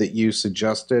frequency that you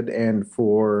suggested. And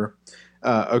for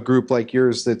a group like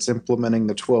yours that's implementing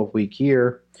the 12-week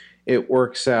year, it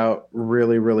works out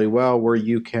really, really well where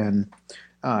you can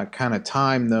kind of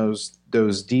time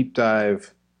those deep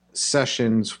dive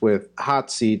sessions with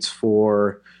hot seats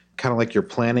for kind of like your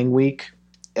planning week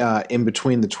in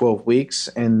between the 12 weeks.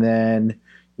 And then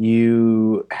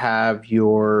you have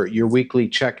your weekly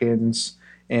check-ins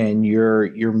and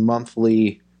your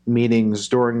monthly meetings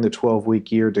during the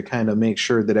 12-week year to kind of make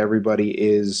sure that everybody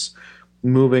is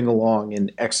moving along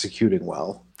and executing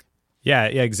well. Yeah,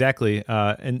 exactly.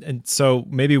 And so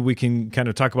maybe we can kind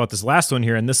of talk about this last one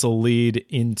here, and this will lead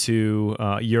into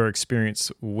your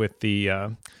experience with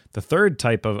the third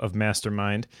type of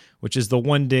mastermind, which is the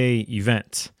one-day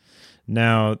event.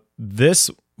 Now, this,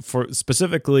 for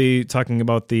specifically talking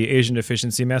about the Asian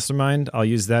Efficiency Mastermind, I'll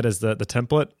use that as the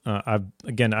template. I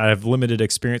have limited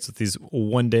experience with these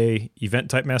one-day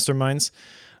event-type masterminds.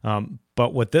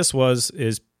 But what this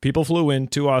is people flew in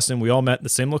to Austin. We all met at the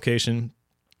same location.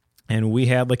 And we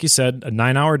had, like you said, a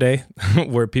 9-hour day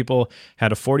where people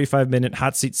had a 45-minute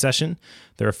hot seat session.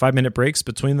 There were 5-minute breaks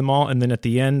between them all. And then at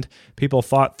the end, people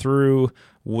thought through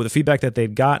the feedback that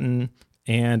they'd gotten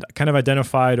and kind of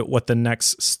identified what the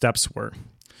next steps were.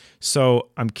 So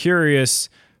I'm curious,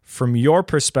 from your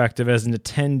perspective as an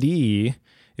attendee,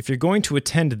 if you're going to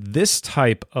attend this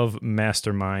type of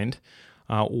mastermind,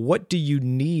 what do you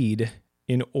need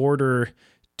in order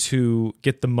to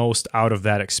get the most out of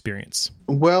that experience?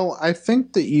 Well, I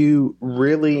think that you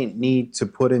really need to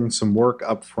put in some work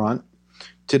up front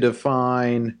to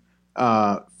define,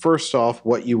 first off,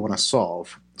 what you want to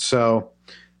solve. So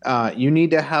you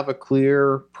need to have a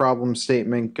clear problem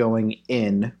statement going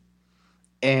in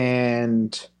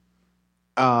and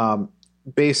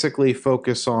basically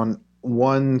focus on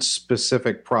one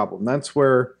specific problem. That's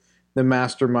where the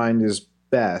mastermind is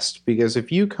best, because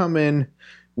if you come in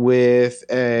with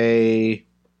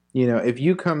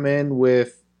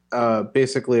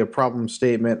basically a problem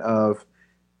statement of,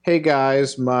 hey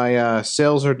guys, my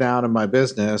sales are down in my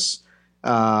business,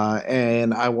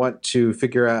 and I want to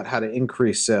figure out how to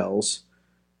increase sales.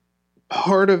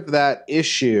 Part of that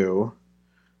issue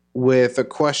with a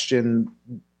question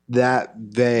that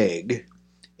vague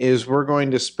is we're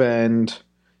going to spend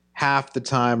half the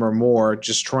time or more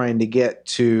just trying to get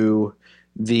to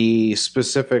the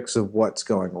specifics of what's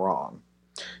going wrong.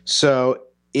 So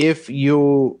if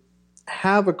you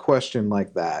have a question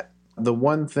like that, the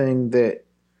one thing that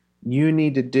you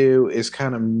need to do is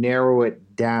kind of narrow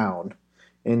it down.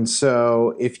 And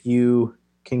so if you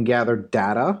can gather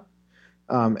data,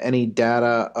 any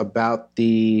data about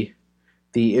the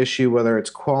issue, whether it's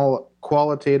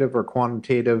qualitative or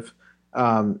quantitative,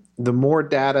 the more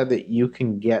data that you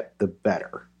can get, the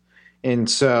better. And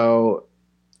so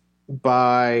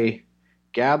by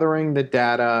gathering the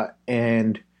data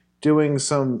and doing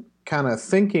some kind of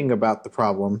thinking about the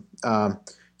problem,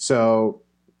 so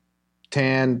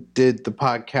Tan did the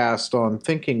podcast on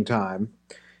thinking time.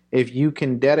 If you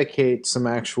can dedicate some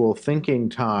actual thinking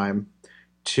time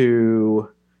to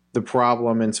the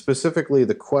problem and specifically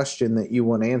the question that you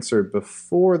want answered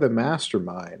before the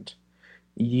mastermind,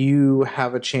 you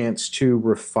have a chance to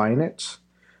refine it.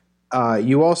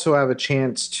 You also have a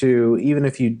chance to, even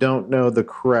if you don't know the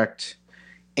correct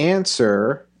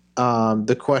answer,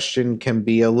 the question can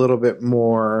be a little bit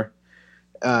more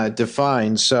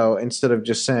defined. So instead of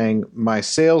just saying, my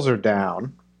sales are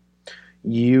down,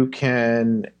 you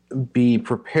can be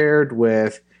prepared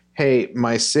with, hey,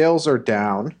 my sales are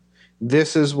down.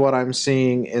 This is what I'm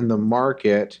seeing in the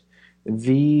market.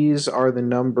 These are the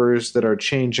numbers that are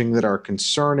changing that are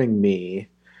concerning me.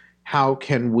 How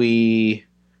can we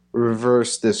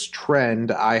reverse this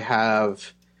trend? I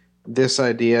have this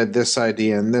idea, and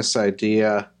this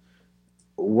idea.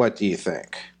 What do you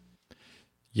think?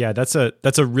 Yeah, that's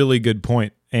a really good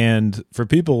point. And for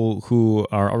people who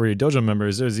are already Dojo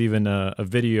members, there's even a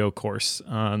video course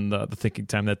on the thinking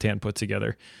time that Tan put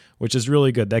together, which is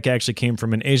really good. That actually came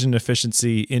from an Asian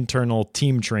efficiency internal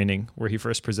team training where he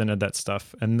first presented that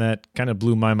stuff, and that kind of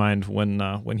blew my mind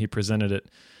when he presented it.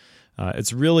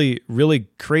 It's really, really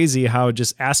crazy how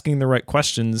just asking the right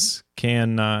questions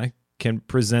can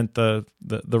present the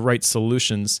right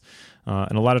solutions.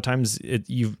 And a lot of times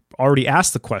you've already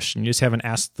asked the question, you just haven't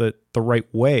asked the right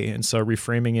way. And so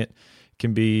reframing it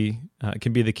can be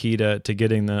the key to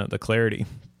getting the clarity.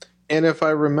 And if I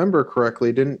remember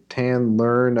correctly, didn't Tan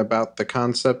learn about the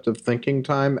concept of thinking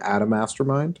time at a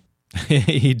mastermind?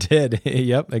 He did.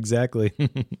 Yep, exactly.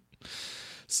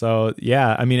 So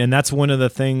yeah, I mean, and that's one of the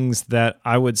things that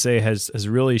I would say has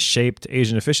really shaped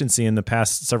Asian efficiency in the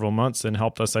past several months and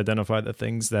helped us identify the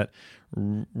things that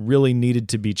really needed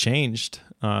to be changed.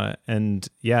 And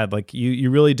yeah, like you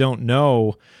really don't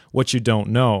know what you don't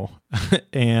know,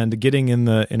 and getting in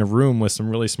a room with some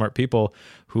really smart people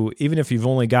who, even if you've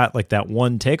only got like that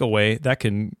one takeaway, that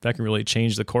can really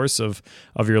change the course of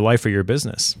your life or your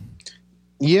business.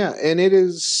 Yeah, and it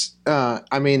is.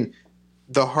 I mean,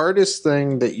 the hardest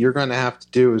thing that you're going to have to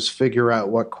do is figure out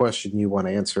what question you want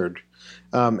answered,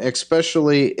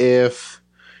 especially if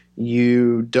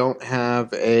you don't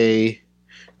have a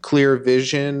clear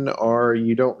vision or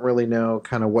you don't really know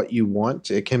kind of what you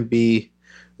want. It can be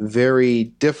very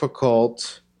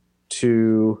difficult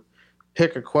to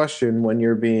pick a question when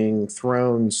you're being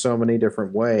thrown so many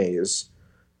different ways.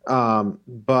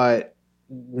 But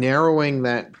narrowing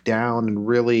that down and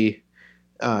really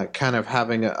kind of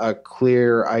having a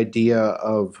clear idea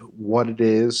of what it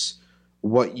is,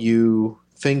 what you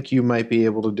think you might be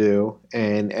able to do,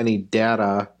 and any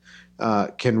data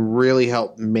can really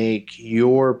help make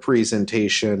your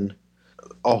presentation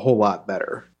a whole lot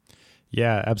better.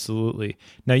 Yeah, absolutely.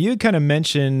 Now, you kind of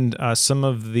mentioned some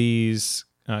of these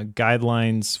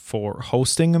guidelines for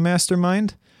hosting a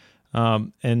mastermind.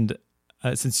 And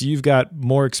since you've got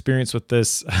more experience with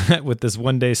this with this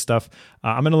one-day stuff,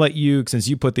 I'm going to let you, since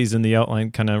you put these in the outline,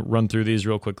 kind of run through these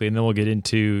real quickly, and then we'll get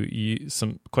into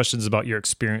some questions about your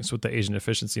experience with the Asian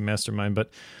Efficiency Mastermind. But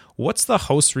what's the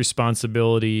host's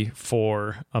responsibility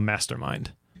for a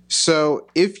mastermind? So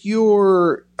if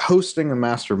you're hosting a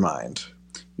mastermind,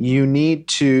 you need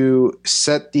to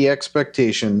set the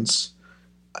expectations,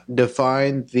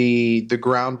 define the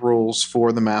ground rules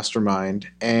for the mastermind,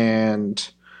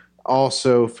 and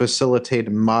also facilitate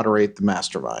and moderate the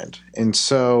mastermind. And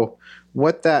so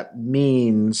what that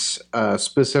means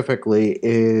specifically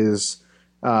is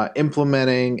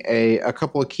implementing a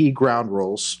couple of key ground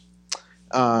rules.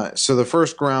 So the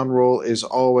first ground rule is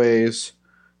always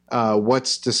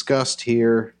what's discussed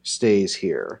here stays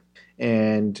here.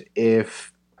 And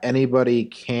if anybody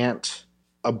can't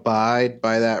abide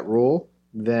by that rule,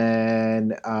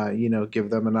 then give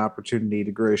them an opportunity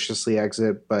to graciously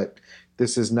exit. But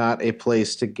this is not a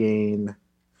place to gain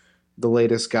the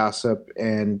latest gossip,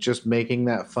 and just making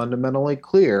that fundamentally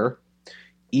clear,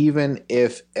 even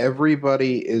if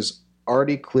everybody is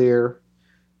already clear,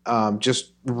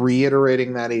 just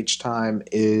reiterating that each time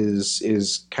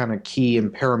is kind of key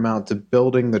and paramount to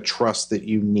building the trust that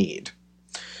you need.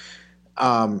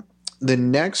 The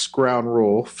next ground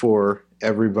rule for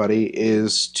everybody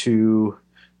is to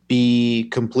be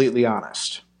completely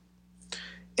honest.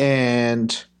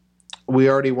 And we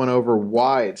already went over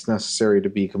why it's necessary to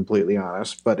be completely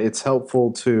honest, but it's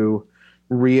helpful to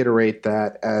reiterate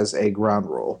that as a ground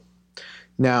rule.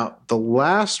 Now, the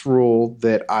last rule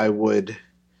that I would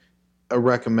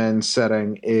recommend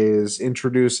setting is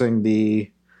introducing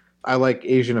I like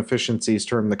Asian efficiency's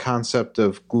term, the concept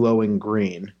of glowing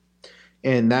green.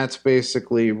 And that's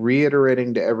basically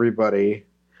reiterating to everybody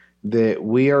that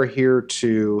we are here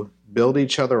to build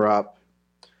each other up,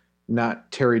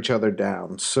 not tear each other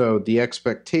down. So the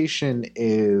expectation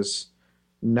is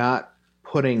not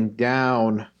putting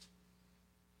down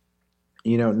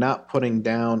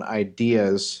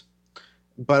ideas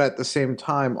but at the same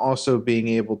time also being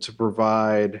able to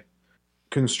provide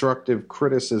constructive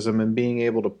criticism and being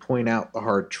able to point out the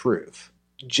hard truth.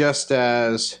 Just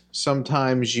as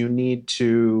sometimes you need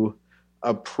to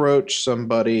approach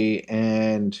somebody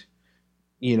and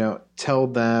tell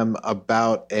them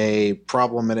about a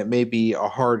problem, and it may be a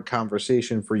hard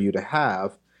conversation for you to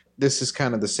have. This is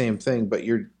kind of the same thing, but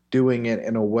you're doing it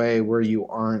in a way where you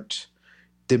aren't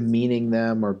demeaning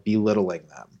them or belittling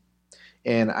them.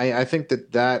 And I think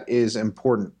that that is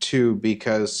important too,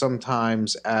 because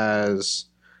sometimes as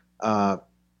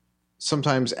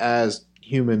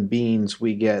human beings,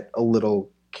 we get a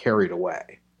little carried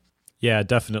away. Yeah,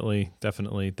 definitely.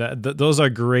 Those are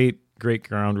great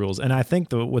ground rules. And I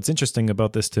think what's interesting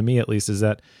about this, to me at least, is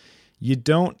that you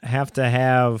don't have to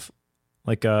have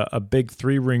like a big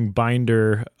 3-ring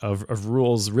binder of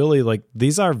rules. Really, like,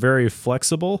 these are very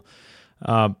flexible.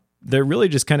 They're really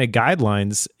just kind of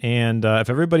guidelines. And if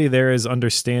everybody there is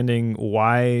understanding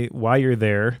why you're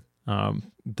there,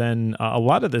 then a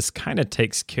lot of this kind of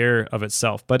takes care of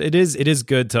itself. But it is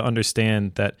good to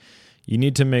understand that you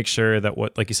need to make sure that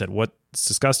like you said, what's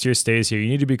discussed here stays here. You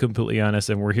need to be completely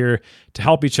honest, and we're here to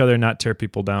help each other, not tear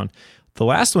people down. The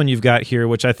last one you've got here,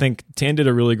 which I think Tan did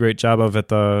a really great job of at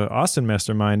the Austin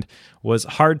Mastermind, was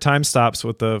hard time stops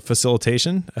with the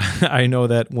facilitation. I know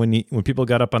that when people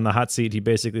got up on the hot seat, he'd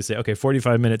basically say, okay,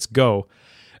 45 minutes, go.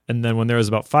 And then when there was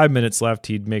about 5 minutes left,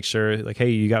 he'd make sure, like, hey,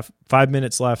 you got 5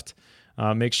 minutes left.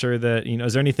 Make sure that,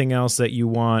 is there anything else that you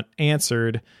want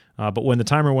answered? But when the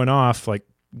timer went off, like,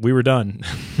 we were done.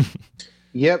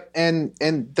 Yep. And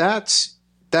that's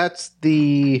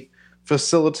the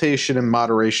facilitation and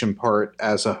moderation part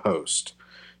as a host.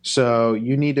 So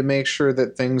you need to make sure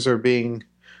that things are being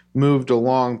moved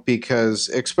along, because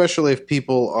especially if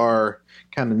people are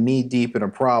kind of knee deep in a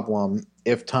problem,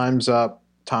 if time's up,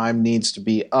 time needs to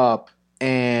be up,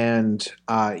 and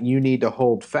you need to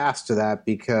hold fast to that,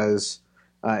 because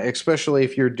especially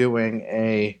if you're doing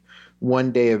a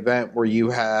one-day event where you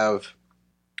have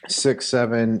 6,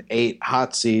 7, 8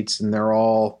 hot seats and they're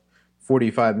all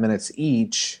 45 minutes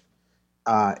each,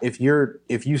 if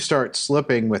you start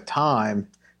slipping with time,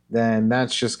 then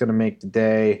that's just going to make the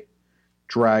day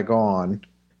drag on.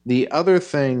 The other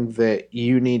thing that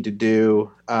you need to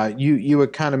do, you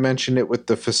had kind of mentioned it with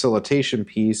the facilitation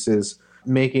piece, is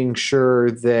making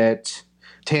sure that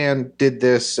Tan did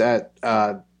this at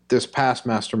this past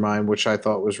mastermind, which I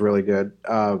thought was really good.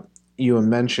 You had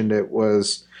mentioned it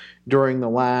was during the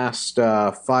last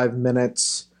 5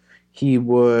 minutes, he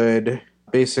would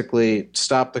basically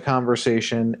stop the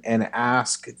conversation and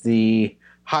ask the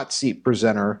hot seat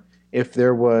presenter if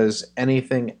there was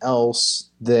anything else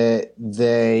that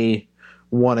they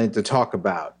wanted to talk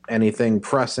about, anything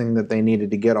pressing that they needed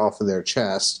to get off of their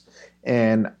chest.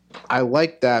 And I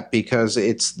like that because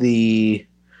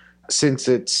since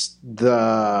it's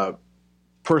the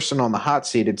person on the hot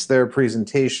seat, it's their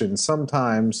presentation.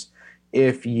 Sometimes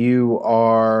if you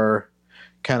are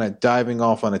kind of diving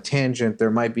off on a tangent,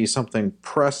 there might be something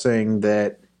pressing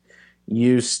that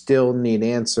you still need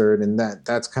answered, and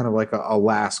that's kind of like a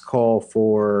last call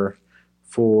for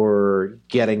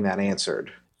getting that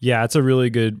answered. Yeah, it's a really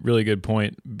good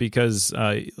point, because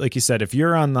like you said, if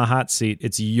you're on the hot seat,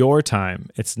 it's your time.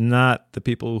 It's not the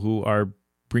people who are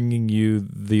bringing you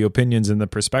the opinions and the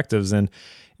perspectives, and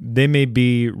they may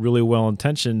be really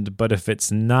well-intentioned, but if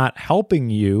it's not helping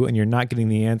you and you're not getting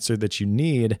the answer that you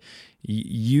need,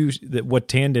 what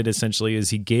Tan did essentially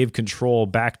is he gave control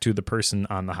back to the person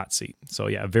on the hot seat. So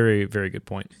yeah, very, very good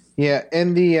point. Yeah,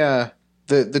 and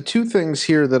the two things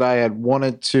here that I had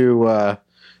wanted to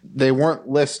they weren't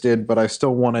listed, but I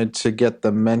still wanted to get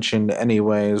them mentioned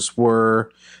anyways,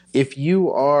 were if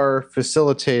you are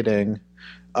facilitating,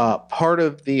 part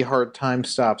of the hard time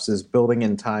stops is building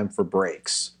in time for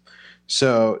breaks.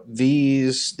 So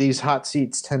these hot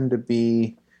seats tend to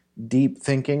be deep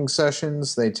thinking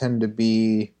sessions. They tend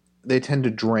to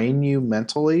drain you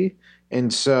mentally.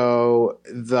 And so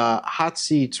the hot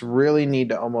seats really need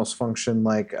to almost function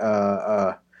like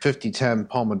a 50-10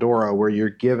 Pomodoro, where you're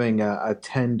giving a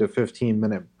 10 to 15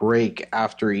 minute break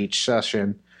after each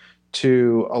session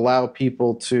to allow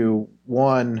people to,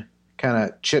 one, kind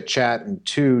of chit chat, and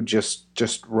two, just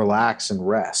relax and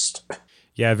rest.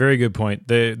 Yeah, very good point.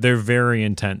 They're very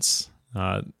intense.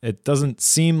 It doesn't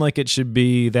seem like it should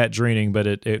be that draining, but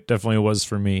it definitely was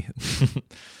for me.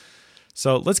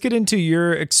 So let's get into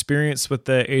your experience with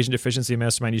the Asian Deficiency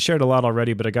Mastermind. You shared a lot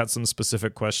already, but I got some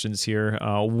specific questions here.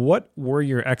 What were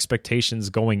your expectations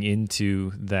going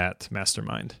into that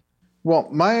mastermind? Well,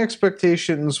 my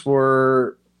expectations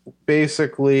were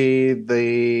basically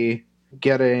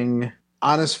getting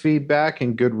honest feedback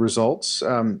and good results.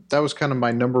 That was kind of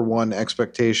my number one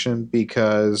expectation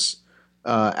because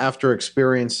after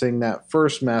experiencing that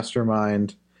first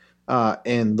mastermind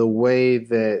and the way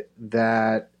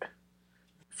that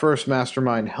first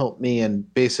mastermind helped me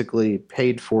and basically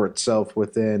paid for itself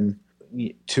within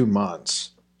 2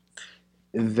 months,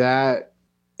 that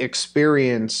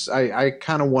experience, I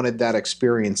kind of wanted that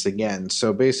experience again.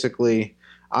 So basically,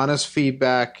 honest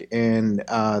feedback and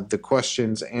the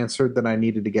questions answered that I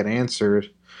needed to get answered.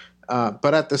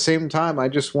 But at the same time, I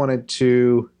just wanted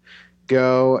to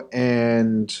go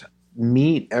and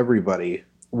meet everybody.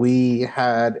 We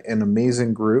had an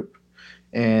amazing group,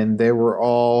 and they were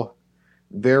all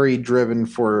very driven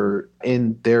for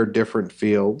in their different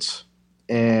fields.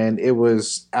 And it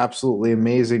was absolutely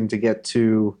amazing to get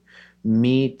to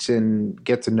meet and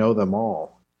get to know them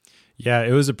all. Yeah,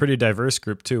 it was a pretty diverse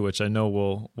group too, which I know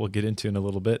we'll get into in a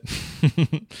little bit.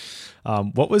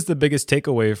 What was the biggest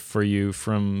takeaway for you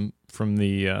from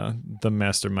the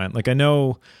mastermind? Like, I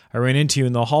know I ran into you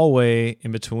in the hallway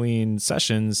in between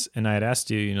sessions, and I had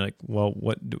asked you, like, well,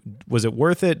 what was it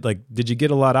worth it? Like, did you get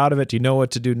a lot out of it? Do you know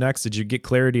what to do next? Did you get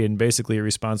clarity? And basically, your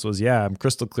response was, yeah, I'm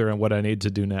crystal clear on what I need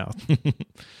to do now.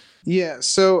 Yeah,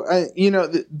 so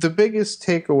the biggest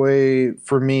takeaway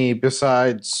for me,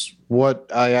 besides what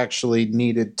I actually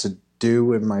needed to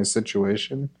do in my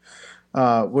situation,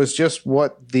 was just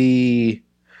what the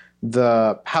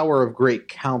power of great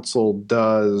counsel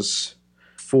does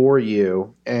for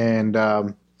you. And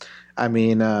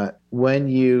when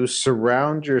you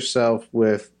surround yourself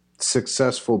with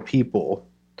successful people,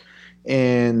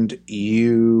 and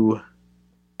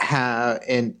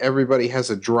and everybody has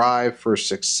a drive for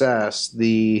success,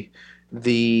 the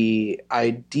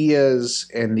ideas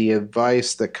and the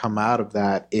advice that come out of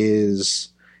that is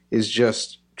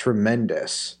just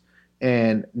tremendous.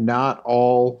 And not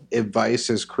all advice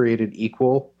is created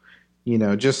equal.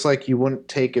 Just like you wouldn't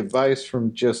take advice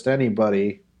from just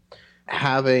anybody,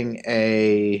 having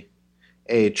a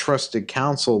trusted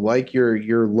counsel like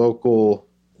your local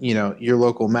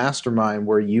mastermind,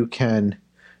 where you can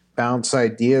bounce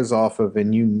ideas off of,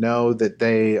 and that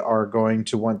they are going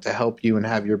to want to help you and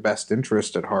have your best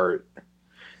interest at heart.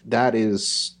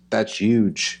 That's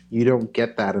huge. You don't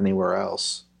get that anywhere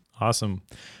else. Awesome.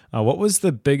 What was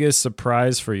the biggest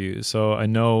surprise for you? So I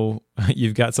know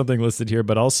you've got something listed here,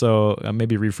 but also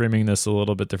maybe reframing this a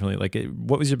little bit differently. Like,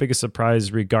 what was your biggest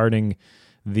surprise regarding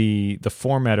the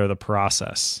format or the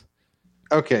process?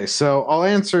 Okay, so I'll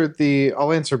answer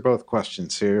both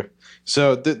questions here.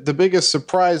 So the biggest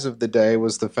surprise of the day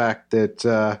was the fact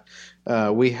that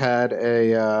we had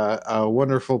a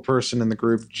wonderful person in the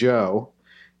group, Joe,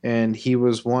 and he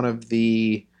was one of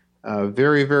the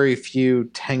very, very few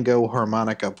tango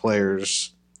harmonica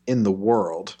players in the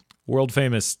world. World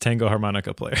famous tango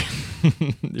harmonica player.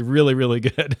 Really, really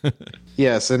good.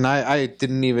 Yes, and I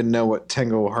didn't even know what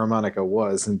tango harmonica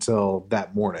was until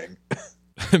that morning.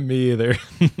 Me either.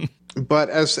 But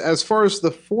as far as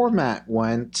the format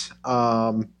went,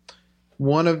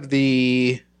 one of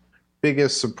the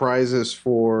biggest surprises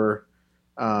for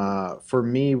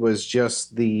me was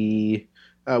just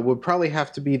would probably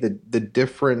have to be the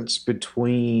difference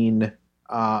between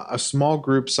a small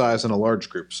group size and a large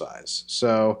group size.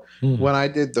 So when I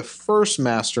did the first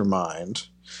mastermind,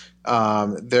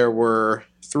 there were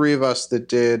 3 of us that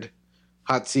did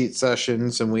hot seat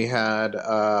sessions, and we had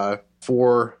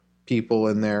 4 people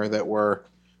in there that were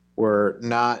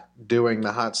not doing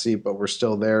the hot seat, but were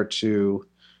still there to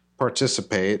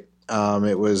participate.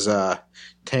 It was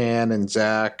Tan and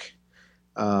Zach,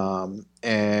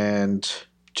 and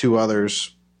 2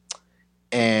 others.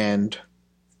 And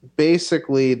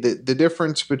basically the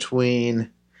difference between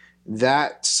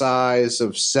that size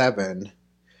of 7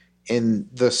 and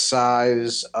the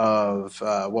size of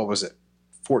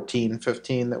 14,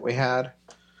 15 that we had,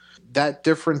 that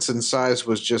difference in size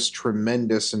was just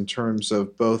tremendous in terms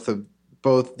of both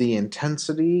the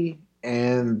intensity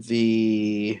and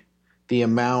the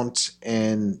amount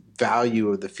and value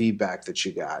of the feedback that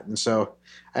you got. And so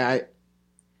I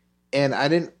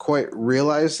didn't quite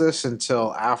realize this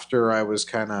until after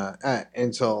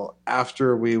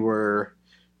we were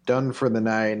done for the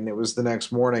night, and it was the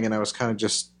next morning, and I was kind of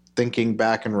just thinking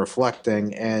back and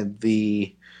reflecting, and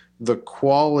the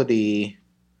quality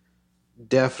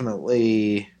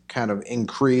definitely kind of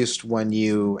increased when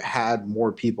you had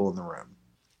more people in the room.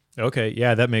 Okay,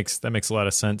 yeah, that makes a lot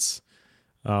of sense.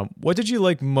 What did you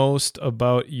like most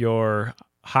about your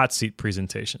hot seat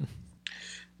presentation?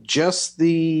 Just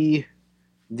the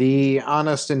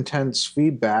honest, intense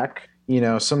feedback.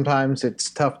 Sometimes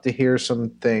it's tough to hear some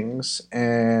things,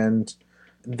 and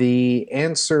the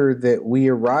answer that we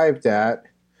arrived at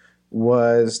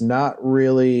was not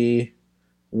really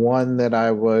one that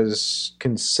I was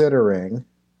considering,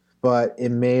 but it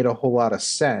made a whole lot of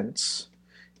sense.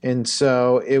 And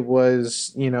so it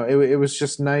was, it was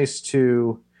just nice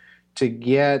to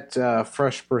get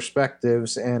fresh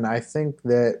perspectives. And I think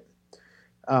that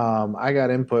I got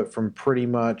input from pretty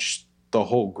much the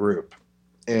whole group,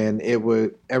 and it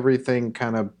was everything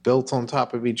kind of built on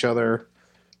top of each other.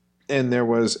 And there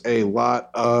was a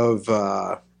lot of,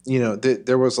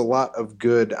 there was a lot of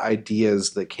good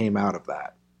ideas that came out of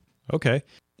that. Okay.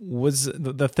 Was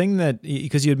the thing that,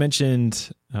 because you had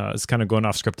mentioned, it's kind of going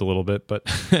off script a little bit, but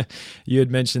you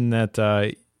had mentioned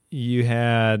that you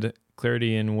had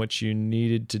clarity in what you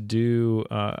needed to do.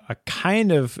 I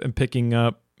kind of am picking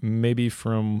up maybe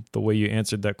from the way you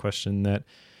answered that question that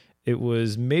it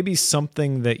was maybe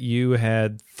something that you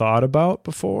had thought about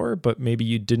before, but maybe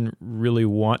you didn't really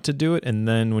want to do it. And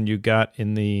then when you got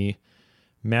in the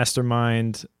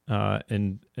mastermind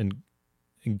and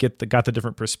got the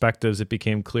different perspectives, it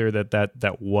became clear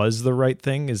that was the right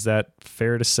thing. Is that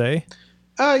fair to say?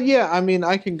 Yeah, I mean,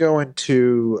 I can go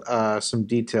into some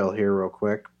detail here real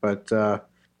quick, but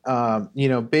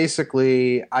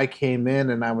basically, I came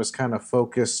in and I was kind of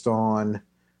focused on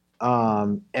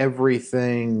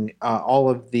everything, all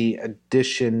of the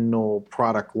additional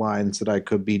product lines that I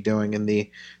could be doing, and the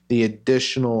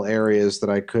additional areas that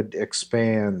I could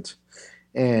expand,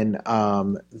 and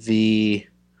the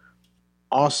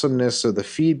awesomeness of the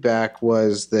feedback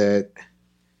was that,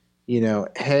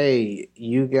 hey,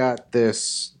 you got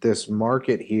this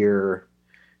market here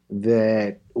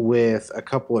that with a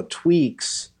couple of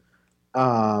tweaks,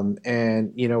 and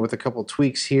with a couple of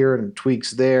tweaks here and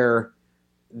tweaks there,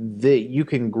 that you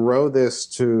can grow this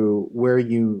to where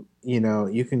you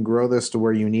can grow this to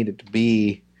where you need it to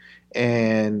be,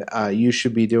 and you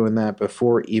should be doing that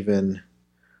before even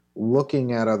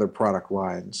looking at other product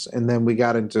lines. And then we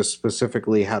got into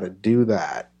specifically how to do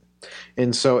that.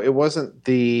 And so it wasn't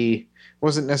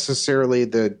necessarily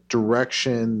the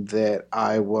direction that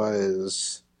I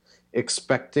was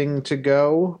expecting to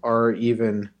go, or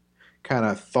even kind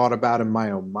of thought about in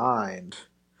my own mind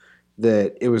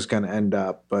that it was going to end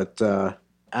up. But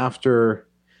after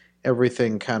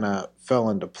everything kind of fell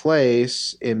into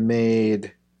place, it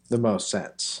made the most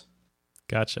sense.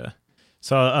 Gotcha.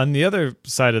 So on the other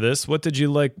side of this, what did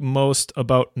you like most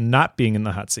about not being in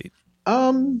the hot seat?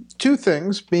 Two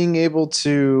things: being able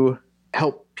to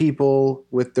help people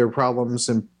with their problems,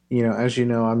 and as you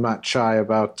know, I'm not shy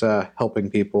about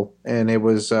helping people, and it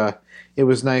was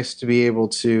nice to be able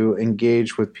to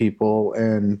engage with people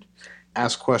and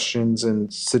ask questions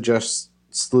and suggest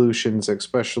solutions,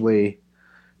 especially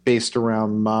based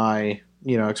around my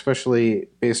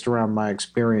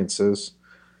experiences.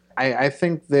 I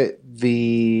think that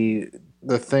the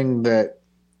thing that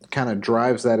kind of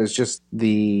drives that is just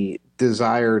the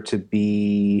desire to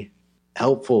be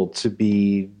helpful, to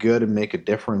be good and make a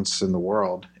difference in the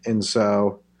world. And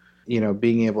so,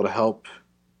 being able to help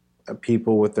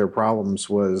people with their problems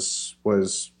was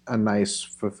a nice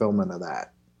fulfillment of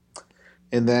that.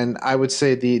 And then I would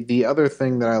say the other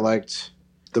thing that I liked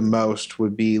the most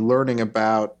would be learning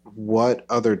about what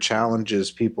other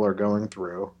challenges people are going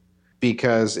through,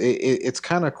 because it's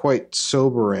kind of quite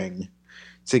sobering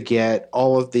to get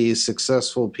all of these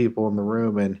successful people in the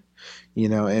room, and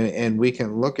and we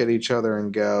can look at each other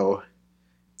and go,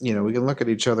 we can look at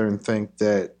each other and think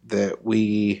that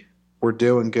we're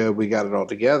doing good, we got it all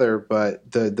together, but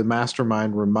the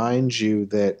mastermind reminds you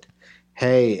that,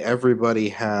 hey, everybody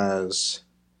has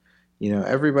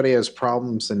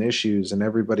problems and issues, and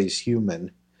everybody's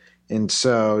human. And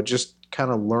so just kind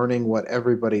of learning what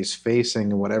everybody's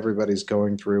facing and what everybody's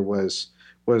going through was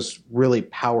really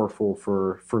powerful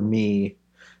for me,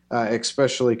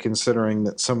 especially considering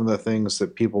that some of the things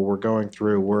that people were going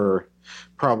through were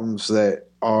problems that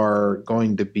are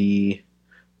going to be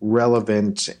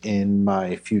relevant in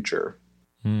my future.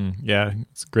 Yeah,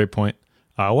 it's a great point.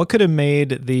 What could have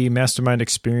made the mastermind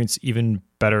experience even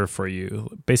better for you?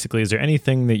 Basically, is there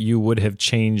anything that you would have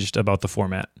changed about the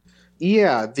format?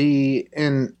 Yeah, the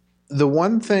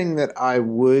one thing that I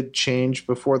would change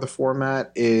before the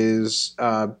format is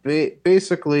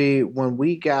basically when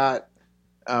we kind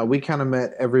of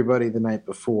met everybody the night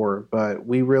before, but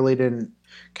we really didn't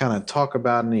kind of talk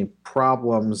about any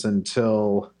problems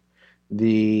until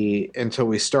we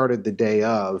started the day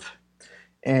of.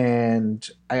 And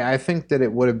I think that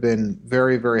it would have been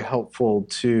very, very helpful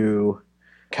to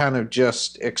kind of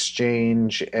just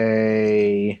exchange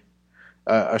a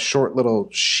short little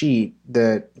sheet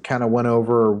that kind of went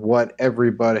over what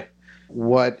everybody,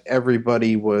 what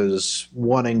everybody was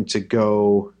wanting to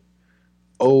go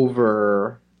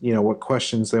over, what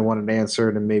questions they wanted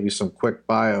answered and maybe some quick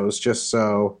bios, just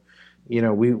so,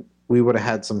 we would have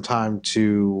had some time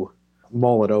to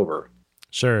mull it over.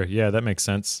 Sure. Yeah, that makes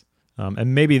sense.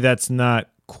 And maybe that's not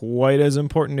quite as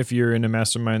important if you're in a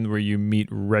mastermind where you meet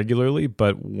regularly,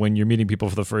 but when you're meeting people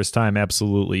for the first time,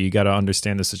 absolutely, you got to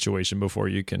understand the situation before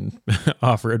you can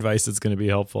offer advice that's going to be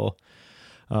helpful.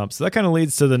 So that kind of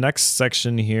leads to the next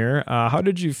section here. How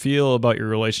did you feel about your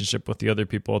relationship with the other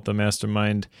people at the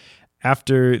mastermind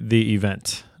after the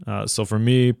event? So for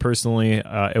me personally,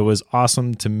 it was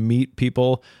awesome to meet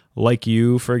people like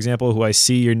you, for example, who I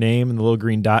see your name and the little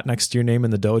green dot next to your name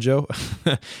in the dojo.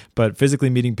 But physically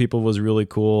meeting people was really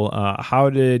cool. How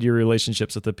did your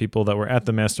relationships with the people that were at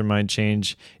the mastermind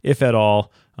change, if at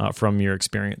all, from your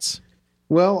experience?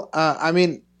 Well,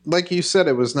 like you said,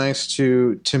 it was nice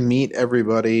to meet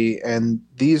everybody, and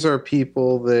these are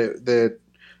people that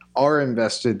are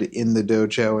invested in the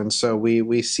dojo, and so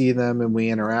we see them and we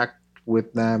interact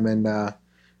with them, and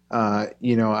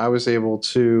I was able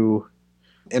to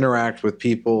interact with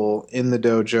people in the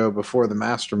dojo before the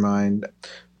mastermind,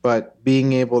 but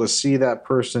being able to see that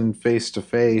person face to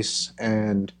face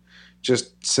and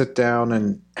just sit down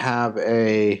and have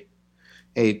a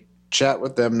chat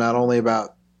with them, not only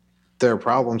about their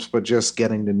problems, but just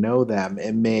getting to know them,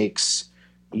 it makes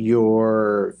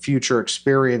your future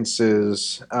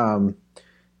experiences,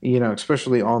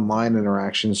 especially online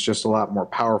interactions, just a lot more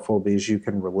powerful because you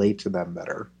can relate to them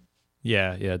better.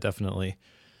 Yeah, definitely.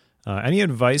 Any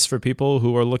advice for people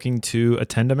who are looking to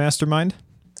attend a mastermind?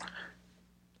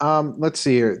 Let's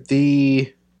see here.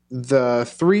 The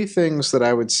three things that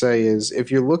I would say is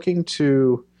if you're looking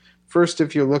to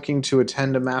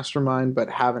attend a mastermind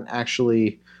but haven't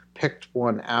actually picked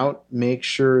one out, make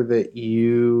sure that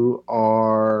you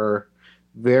are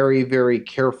very, very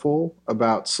careful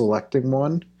about selecting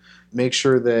one. Make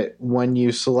sure that when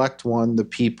you select one, the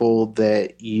people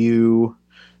that you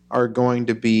are going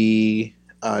to be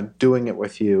doing it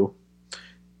with you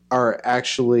are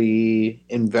actually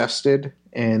invested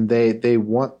and they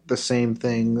want the same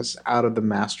things out of the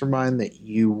mastermind that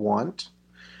you want.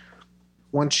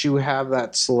 Once you have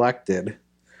that selected,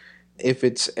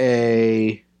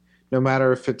 no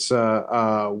matter if it's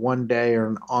a one day or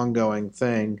an ongoing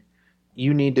thing,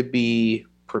 you need to be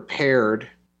prepared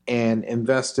and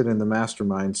invested in the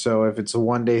mastermind. So if it's a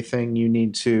one day thing, you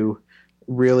need to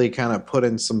really kind of put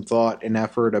in some thought and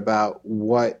effort about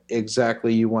what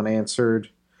exactly you want answered.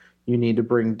 You need to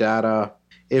bring data.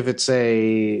 If it's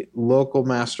a local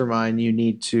mastermind, you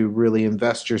need to really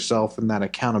invest yourself in that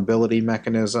accountability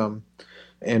mechanism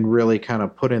and really kind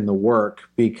of put in the work,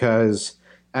 because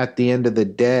at the end of the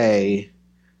day,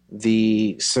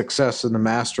 the success of the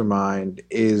mastermind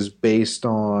is based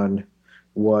on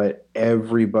what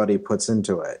everybody puts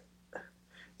into it.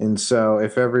 And so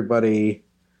if everybody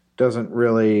doesn't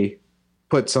really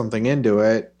put something into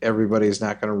it, everybody's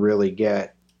not going to really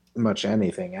get much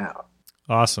anything out.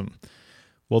 Awesome.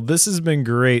 Well, this has been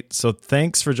great. So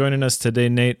thanks for joining us today,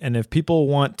 Nate. And if people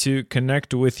want to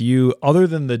connect with you other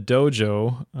than the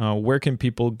dojo, where can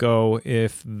people go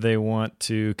if they want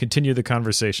to continue the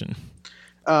conversation?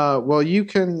 Well, you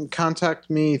can contact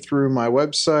me through my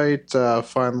website,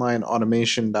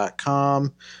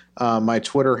 FineLineAutomation.com. My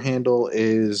Twitter handle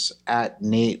is at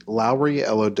Nate Lowrie,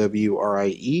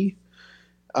 Lowrie.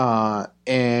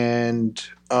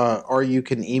 Or you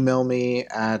can email me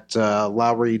at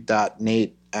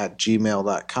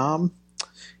lowrie.nate@gmail.com.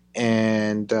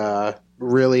 And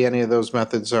really, any of those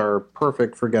methods are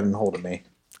perfect for getting hold of me.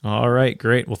 All right,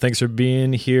 great. Well, thanks for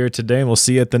being here today, and we'll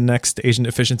see you at the next Agent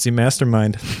Efficiency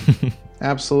Mastermind.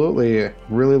 Absolutely.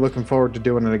 Really looking forward to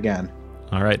doing it again.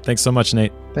 All right. Thanks so much,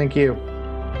 Nate. Thank you.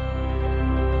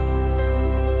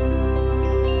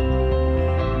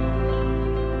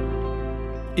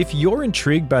 If you're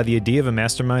intrigued by the idea of a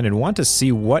mastermind and want to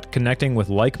see what connecting with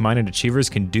like-minded achievers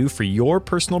can do for your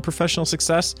personal professional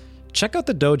success, check out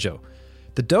the Dojo.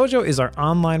 The Dojo is our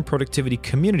online productivity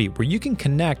community where you can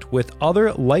connect with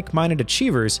other like-minded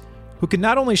achievers who can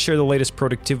not only share the latest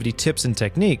productivity tips and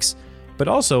techniques, but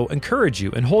also encourage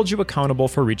you and hold you accountable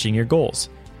for reaching your goals.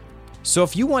 So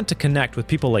if you want to connect with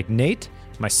people like Nate,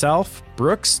 myself,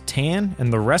 Brooks, Tan,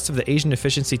 and the rest of the Asian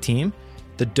Efficiency team,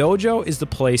 the Dojo is the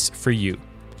place for you.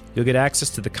 You'll get access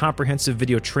to the comprehensive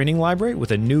video training library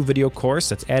with a new video course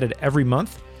that's added every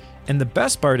month. And the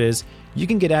best part is you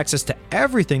can get access to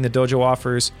everything the Dojo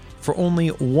offers for only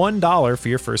 $1 for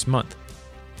your first month.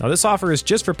 Now, this offer is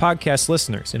just for podcast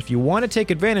listeners. And if you want to take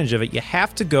advantage of it, you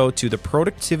have to go to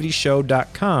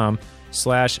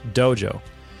theproductivityshow.com/dojo.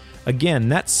 Again,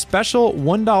 that special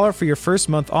 $1 for your first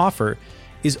month offer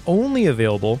is only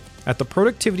available at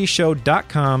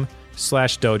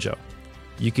theproductivityshow.com/dojo.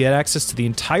 You get access to the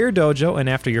entire dojo, and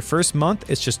after your first month,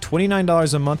 it's just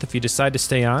 $29 a month if you decide to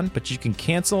stay on, but you can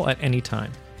cancel at any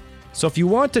time. So if you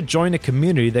want to join a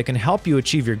community that can help you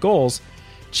achieve your goals,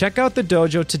 check out the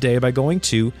dojo today by going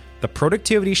to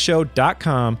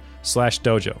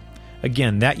theproductivityshow.com/dojo.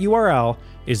 Again, that URL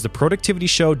is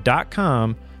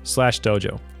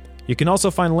theproductivityshow.com/dojo. You can also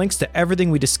find links to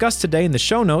everything we discussed today in the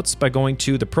show notes by going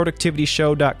to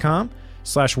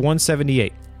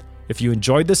theproductivityshow.com/178. If you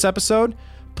enjoyed this episode,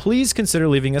 please consider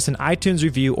leaving us an iTunes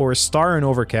review or a star in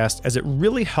Overcast, as it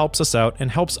really helps us out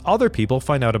and helps other people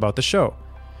find out about the show.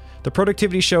 The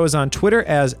Productivity Show is on Twitter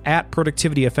as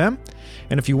 @ProductivityFM,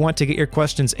 and if you want to get your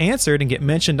questions answered and get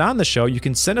mentioned on the show, you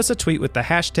can send us a tweet with the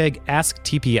hashtag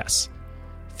AskTPS.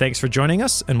 Thanks for joining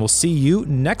us, and we'll see you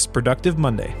next Productive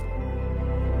Monday.